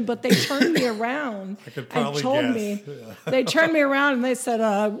denomination, but they turned me around and told me, they turned me around and they said,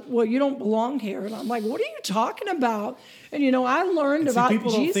 well, you don't belong here. And I'm like, what are you talking about? And, I learned about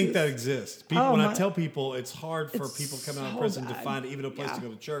people Jesus. Don't think that exists. When I tell people it's hard for people coming out of prison to find even a place to go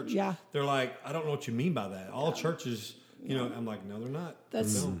to church, they're like, I don't know what you mean by that. All churches, I'm like, no, they're not.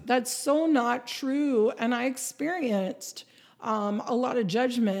 That's so not true. And I experienced a lot of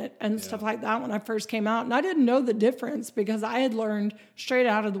judgment and stuff like that when I first came out. And I didn't know the difference because I had learned straight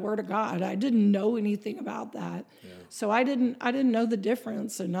out of the Word of God. I didn't know anything about that. Yeah. So I didn't know the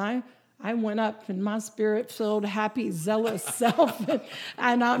difference. And I I went up in my spirit-filled, happy, zealous self,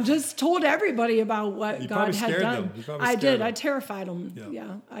 and I just told everybody about what You God probably had scared done. them. You probably I scared did. them. I terrified them. Yeah.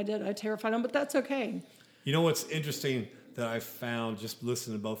 Yeah, I did. I terrified them, but that's okay. You know what's interesting that I found just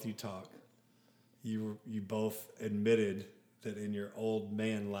listening to both of you talk? You both admitted that in your old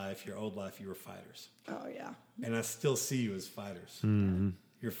life, you were fighters. Oh, yeah. And I still see you as fighters. Mm-hmm.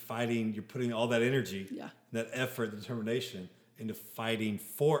 You're fighting, you're putting all that energy, Yeah. that effort, determination into fighting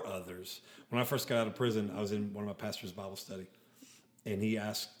for others. When I first got out of prison, I was in one of my pastor's Bible study, and he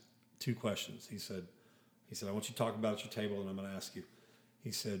asked 2 questions. He said, I want you to talk about at your table, and I'm going to ask you.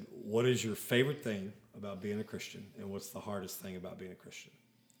 He said, what is your favorite thing about being a Christian, and what's the hardest thing about being a Christian?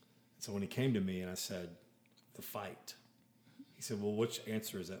 And so when he came to me and I said, the fight, he said, well, which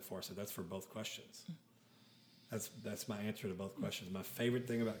answer is that for? I said, that's for both questions. That's my answer to both questions. My favorite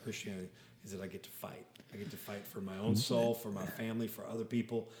thing about Christianity is that I get to fight. I get to fight for my own soul, for my family, for other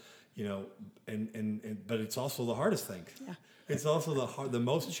people, you know, but it's also the hardest thing. Yeah. It's also the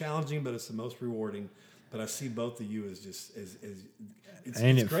most challenging, but it's the most rewarding. But I see both of you as just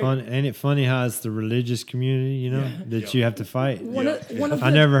Ain't it great. fun? Ain't it funny how it's the religious community, you know, that you have to fight? One of I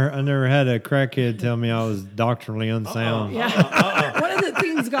the- never had a crackhead tell me I was doctrinally unsound. Yeah. One of the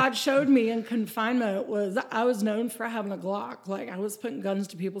things God showed me in confinement was I was known for having a Glock. Like I was putting guns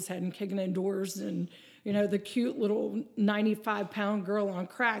to people's head and kicking in doors, and you know the cute little 95-pound girl on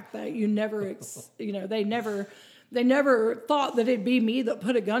crack that you never, they never thought that it'd be me that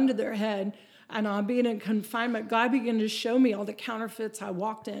put a gun to their head. And being in confinement, God began to show me all the counterfeits I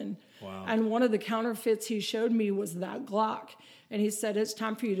walked in. Wow. And one of the counterfeits he showed me was that Glock. And he said, it's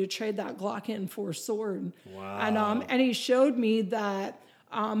time for you to trade that Glock in for a sword. Wow. And he showed me that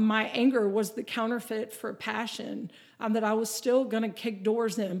my anger was the counterfeit for passion, that I was still going to kick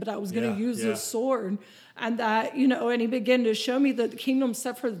doors in, but I was going to use a sword. And that, and he began to show me that the kingdom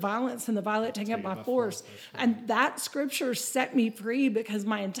suffereth violence and the violent take it by force. And that scripture set me free because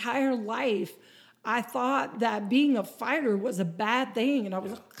my entire life, I thought that being a fighter was a bad thing, and I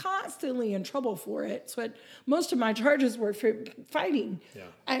was constantly in trouble for it. So most of my charges were for fighting. Yeah.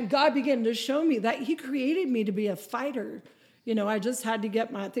 And God began to show me that he created me to be a fighter. I just had to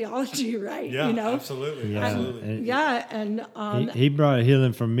get my theology right. Yeah, absolutely. Yeah. Absolutely. He brought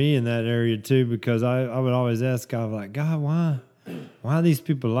healing from me in that area too, because I would always ask God, like, God, why are these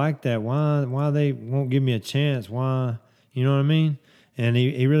people like that? Why they won't give me a chance? Why, you know what I mean? And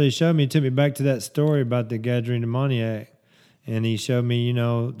he really showed me, took me back to that story about the Gadarene demoniac. And he showed me,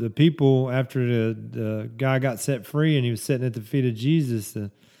 the people after the guy got set free and he was sitting at the feet of Jesus,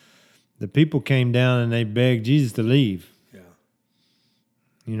 the people came down and they begged Jesus to leave. Yeah.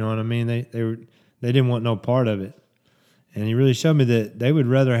 You know what I mean? They didn't want no part of it. And he really showed me that they would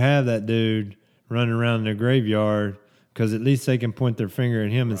rather have that dude running around in their graveyard because at least they can point their finger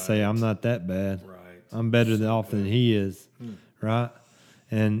at him and say, I'm not that bad. Right. I'm better than he is. Right?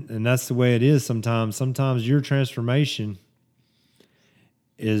 And that's the way it is sometimes. Sometimes your transformation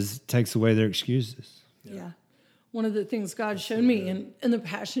takes away their excuses. Yeah. One of the things God showed me in the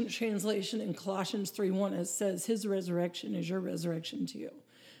Passion Translation in Colossians 3:1, it says, his resurrection is your resurrection to you.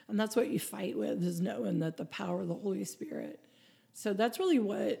 And that's what you fight with, is knowing that the power of the Holy Spirit. So that's really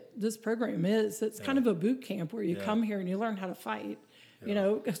what this program is. It's kind of a boot camp where you come here and you learn how to fight.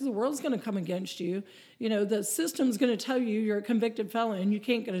 Because the world's going to come against you. The system's going to tell you you're a convicted felon, you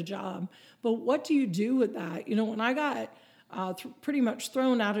can't get a job. But what do you do with that? When I got pretty much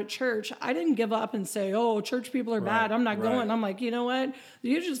thrown out of church, I didn't give up and say, oh, church people are bad, I'm not going. I'm like, you know what?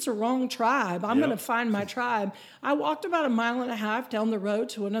 You're just the wrong tribe. I'm going to find my tribe. I walked about 1.5 miles down the road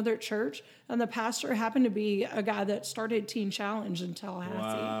to another church, and the pastor happened to be a guy that started Teen Challenge in Tallahassee.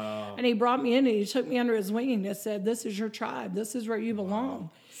 Wow. And he brought me in and he took me under his wing and said, this is your tribe. This is where you belong.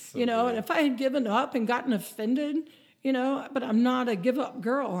 So And if I had given up and gotten offended, but I'm not a give up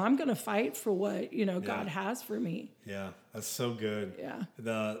girl. I'm going to fight for what, God has for me. Yeah, that's so good. Yeah.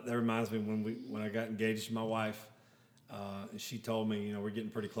 That reminds me when I got engaged to my wife, and she told me, we're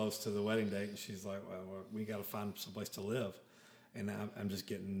getting pretty close to the wedding date, and she's like, well, we got to find someplace to live. And I'm just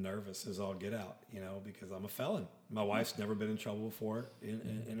getting nervous as all get out, because I'm a felon. My wife's never been in trouble before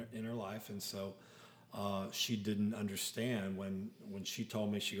in her life, and so she didn't understand when she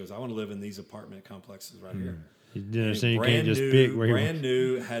told me, she goes, I want to live in these apartment complexes right here. You didn't understand you can't just pick where you want. Brand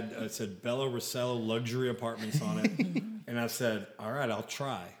new, had it said Bella Rossello luxury apartments on it, and I said, all right, I'll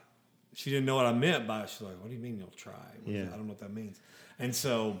try. She didn't know what I meant by it. She's like, what do you mean you'll try? I don't know what that means. And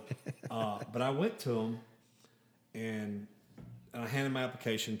so, but I went to them, and I handed my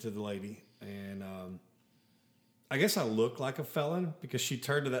application to the lady, and I guess I look like a felon because she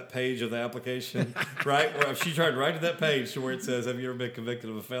turned to that page of the application, right? Where she turned right to that page to where it says, "Have you ever been convicted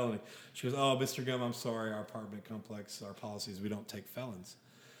of a felony?" She goes, "Oh, Mr. Gum, I'm sorry. Our apartment complex, our policies, we don't take felons."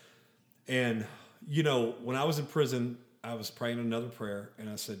 And when I was in prison, I was praying another prayer, and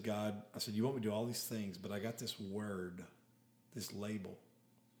I said, "God, you want me to do all these things, but I got this word, this label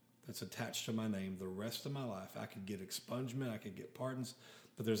that's attached to my name the rest of my life. I could get expungement, I could get pardons,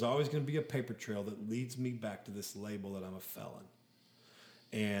 but there's always going to be a paper trail that leads me back to this label that I'm a felon."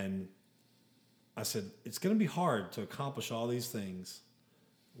 And I said, it's going to be hard to accomplish all these things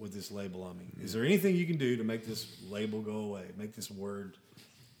with this label on me. Is there anything you can do to make this label go away, make this word?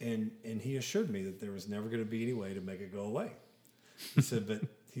 And he assured me that there was never going to be any way to make it go away. He said,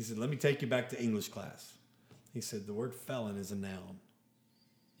 let me take you back to English class. He said, the word felon is a noun.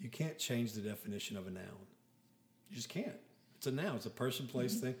 You can't change the definition of a noun. You just can't. It's a noun. It's a person,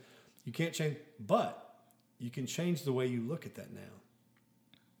 place, thing. You can't change, but you can change the way you look at that noun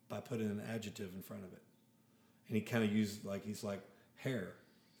by putting an adjective in front of it. And he kind of used, he's like, hair.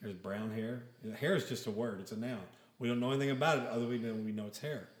 There's brown hair. Hair is just a word. It's a noun. We don't know anything about it other than we know it's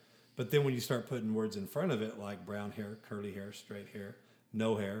hair. But then when you start putting words in front of it, like brown hair, curly hair, straight hair,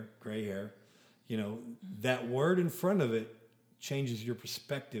 no hair, gray hair, that word in front of it changes your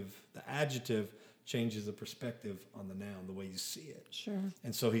perspective. The adjective changes the perspective on the noun, the way you see it. Sure.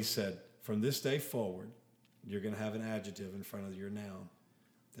 And so he said, from this day forward, you're going to have an adjective in front of your noun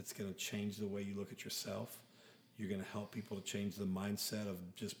that's going to change the way you look at yourself. You're going to help people to change the mindset of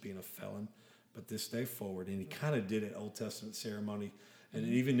just being a felon. But this day forward, and he kind of did it Old Testament ceremony, and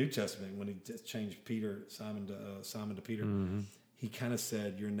even New Testament when he changed Simon to Peter. He kind of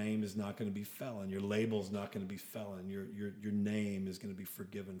said, your name is not going to be felon. Your label is not going to be felon. Your name is going to be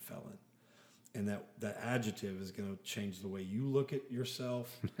forgiven felon. And that adjective is going to change the way you look at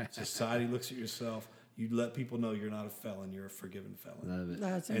yourself. Society looks at yourself. You let people know you're not a felon. You're a forgiven felon. Love it.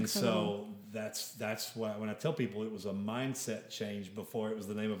 That's and incredible. so that's why when I tell people it was a mindset change before it was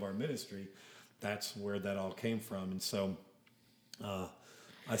the name of our ministry, that's where that all came from. And so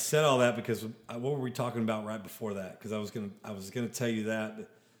I said all that because what were we talking about right before that? Because I was gonna tell you that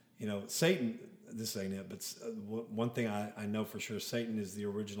Satan. This ain't it, but one thing I know for sure: Satan is the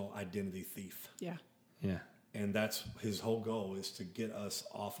original identity thief. Yeah. Yeah. And that's his whole goal, is to get us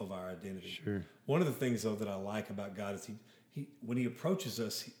off of our identity. Sure. One of the things, though, that I like about God is he when he approaches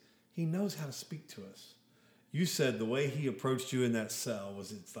us, he knows how to speak to us. You said the way he approached you in that cell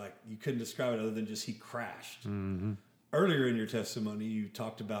it's like you couldn't describe it other than just he crashed. Mm-hmm. Earlier in your testimony, you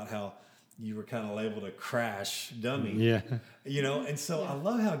talked about how you were kind of labeled a crash dummy. Yeah. And so I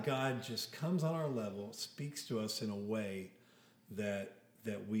love how God just comes on our level, speaks to us in a way that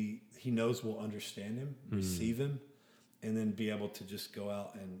he knows we'll understand him, receive him, and then be able to just go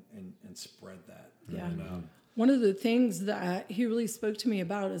out and spread that. Yeah. And, one of the things that he really spoke to me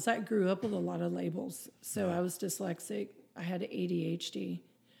about is I grew up with a lot of labels. So I was dyslexic, I had ADHD,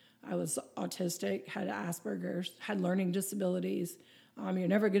 I was autistic, had Asperger's, had learning disabilities. You're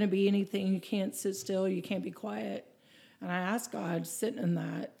never going to be anything. You can't sit still. You can't be quiet. And I asked God, sitting in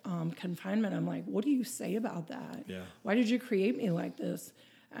that confinement, I'm like, what do you say about that? Yeah. Why did you create me like this?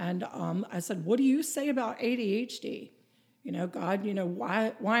 And I said, what do you say about ADHD? God,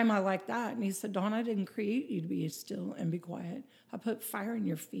 why am I like that? And he said, Dawn, I didn't create you to be still and be quiet. I put fire in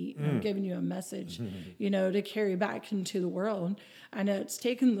your feet. And I'm giving you a message, to carry back into the world. And it's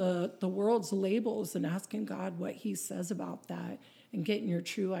taking the world's labels and asking God what he says about that and getting your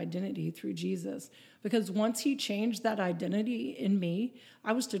true identity through Jesus. Because once he changed that identity in me,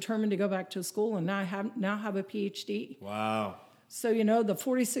 I was determined to go back to school, and now I have a PhD. wow. So, the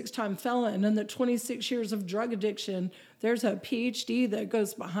 46-time felon and the 26 years of drug addiction, there's a PhD that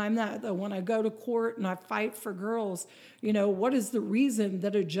goes behind that. That when I go to court and I fight for girls, what is the reason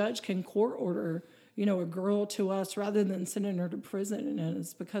that a judge can court order, a girl to us rather than sending her to prison? And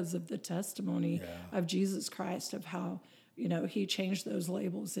it's because of the testimony of Jesus Christ, of how, he changed those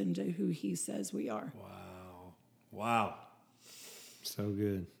labels into who he says we are. Wow. So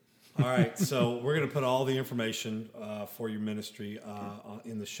good. All right, so we're going to put all the information for your ministry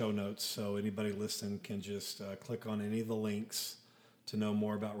in the show notes, so anybody listening can just click on any of the links to know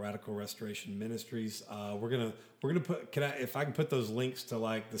more about Radical Restoration Ministries. We're gonna put. If I can put those links to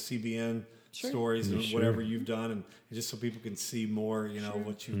like the CBN stories and whatever you've done, and just so people can see more,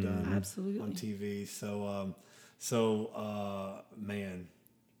 what you've done Absolutely. on TV. So, man,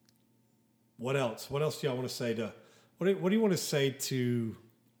 what else? What else do y'all want to say to? What do you want to say to?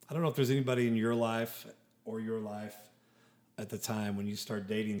 I don't know if there's anybody in your life or your life at the time when you start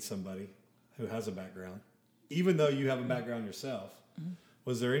dating somebody who has a background, even though you have a background yourself,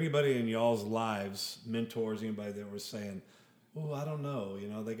 Was there anybody in y'all's lives, mentors, anybody that was saying, "Oh, I don't know,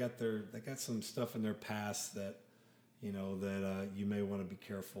 they got some stuff in their past that, that you may want to be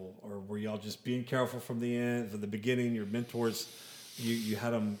careful," or were y'all just being careful from the beginning? Your mentors, you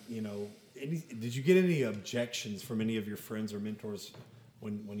had them, did you get any objections from any of your friends or mentors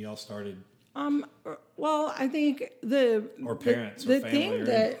when y'all started? Well, I think Or parents the or family thing or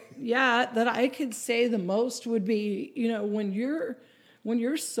that I could say the most would be, when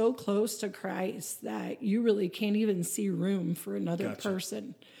you're so close to Christ that you really can't even see room for another Gotcha.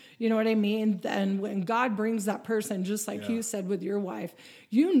 person. You know what I mean? Then when God brings that person, just like you said with your wife,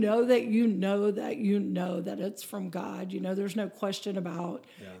 you know that it's from God. There's no question about,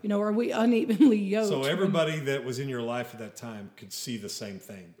 are we unevenly yoked? So everybody that was in your life at that time could see the same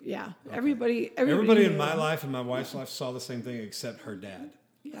thing. Yeah. Okay. Everybody in knew. my life and my wife's life saw the same thing except her dad.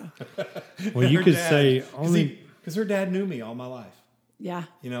 Yeah. Well, you Her could dad, say only. because her dad knew me all my life. Yeah.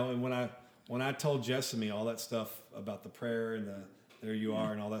 And when I told Jessamy all that stuff about the prayer and there you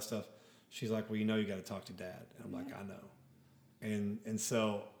are and all that stuff, she's like, "Well, you got to talk to Dad." And I'm like, "I know." And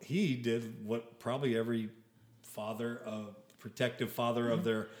so he did what probably every protective father of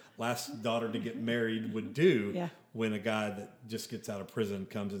their last daughter to get married would do when a guy that just gets out of prison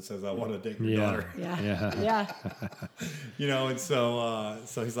comes and says, "I want to date your daughter." Yeah. And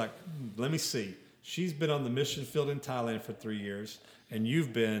so he's like, "Let me see. She's been on the mission field in Thailand for 3 years, and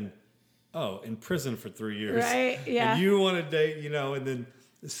you've been, in prison for 3 years. Right, yeah. And you want to date, and then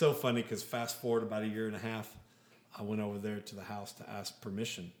it's so funny because fast forward about a year and a half, I went over there to the house to ask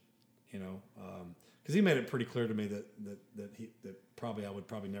permission, because he made it pretty clear to me that probably I would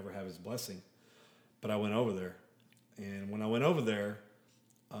probably never have his blessing. But I went over there, and when I went over there,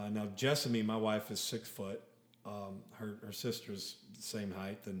 now Jessamy, my wife, is 6 foot. Her sister's the same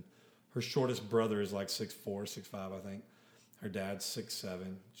height, and her shortest brother is like 6'4", 6'5", I think. Her dad's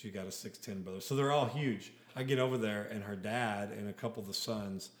 6'7". She got a 6'10" brother. So they're all huge. I get over there, and her dad and a couple of the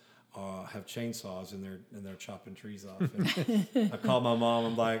sons have chainsaws, and they're chopping trees off. And I call my mom.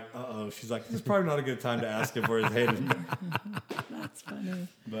 I'm like, "Uh-oh." She's like, "It's probably not a good time to ask him where his head is." That's funny.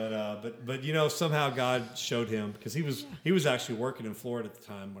 But somehow God showed him, because he was actually working in Florida at the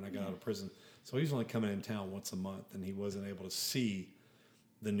time when I got out of prison. So he was only coming in town once a month, and he wasn't able to see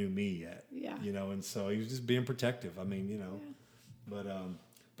the new me yet. Yeah. And so he was just being protective. I mean, but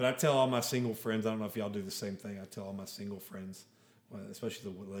I tell all my single friends, I don't know if y'all do the same thing. I tell all my single friends,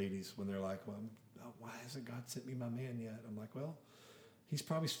 especially the ladies, when they're like, "Well, why hasn't God sent me my man yet?" I'm like, "Well, he's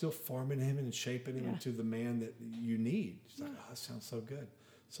probably still forming him and shaping him into the man that you need." She's like, "Oh, that sounds so good."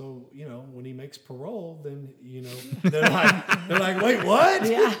 So, when he makes parole, then, they're like, "Wait, what?"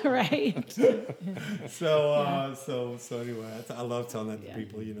 Yeah, right. So anyway, I love telling that to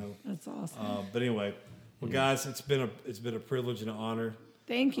people, That's awesome. But anyway, well, guys, it's been a privilege and an honor.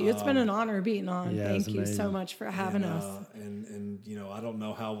 Thank you. It's been an honor being on. Yeah, Thank it's you so amazing. much for having us. And I don't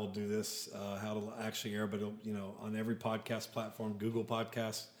know how we'll do this, how it'll actually air, but it'll, on every podcast platform, Google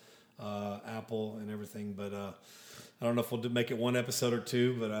Podcasts, Apple, and everything. But I don't know if we'll make it one episode or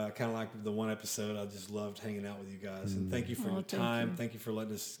two, but I kind of like the one episode. I just loved hanging out with you guys, and thank you for your time. Thank you for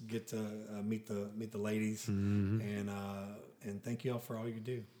letting us get to meet the ladies, and thank you all for all you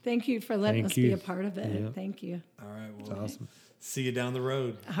do. Thank you for letting Thank us you. be a part of it. Yeah. Thank you. All right, well, It's awesome. see you down the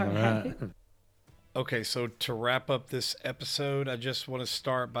road. All right. Okay, so to wrap up this episode, I just want to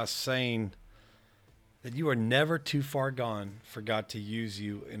start by saying that you are never too far gone for God to use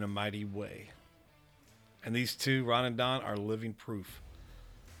you in a mighty way. And these two, Ron and Don, are living proof.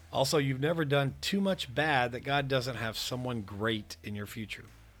 Also, you've never done too much bad that God doesn't have someone great in your future.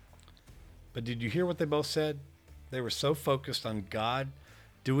 But did you hear what they both said? They were so focused on God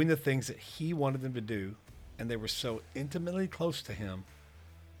doing the things that He wanted them to do, and they were so intimately close to Him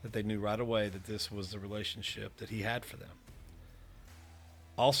that they knew right away that this was the relationship that He had for them.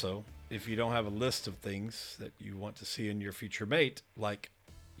 Also, if you don't have a list of things that you want to see in your future mate, like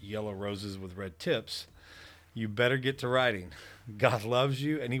yellow roses with red tips, you better get to writing. God loves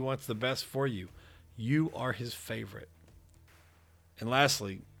you and He wants the best for you. You are His favorite. And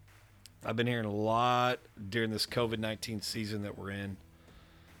lastly, I've been hearing a lot during this COVID-19 season that we're in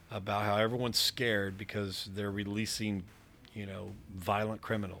about how everyone's scared because they're releasing, violent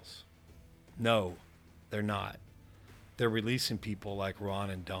criminals. No, they're not. They're releasing people like Ron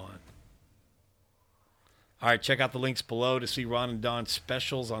and Don. All right, check out the links below to see Ron and Don's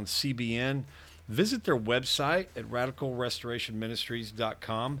specials on CBN. Visit their website at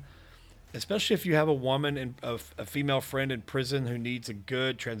radicalrestorationministries.com, especially if you have a woman and a female friend in prison who needs a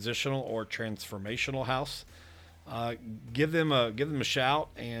good transitional or transformational house. Give them a shout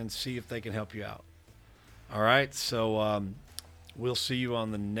and see if they can help you out. All right, so We'll see you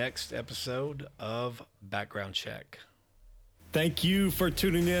on the next episode of Background Check. Thank you for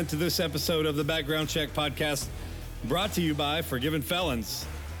tuning in to this episode of the Background Check podcast, brought to you by Forgiven Felons,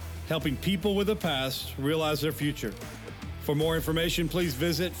 helping people with a past realize their future. For more information, please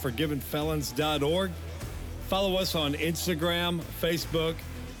visit forgivenfelons.org. Follow us on Instagram, Facebook,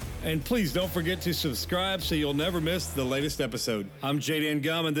 and please don't forget to subscribe so you'll never miss the latest episode. I'm Jaden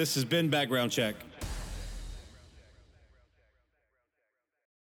Gum, and this has been Background Check.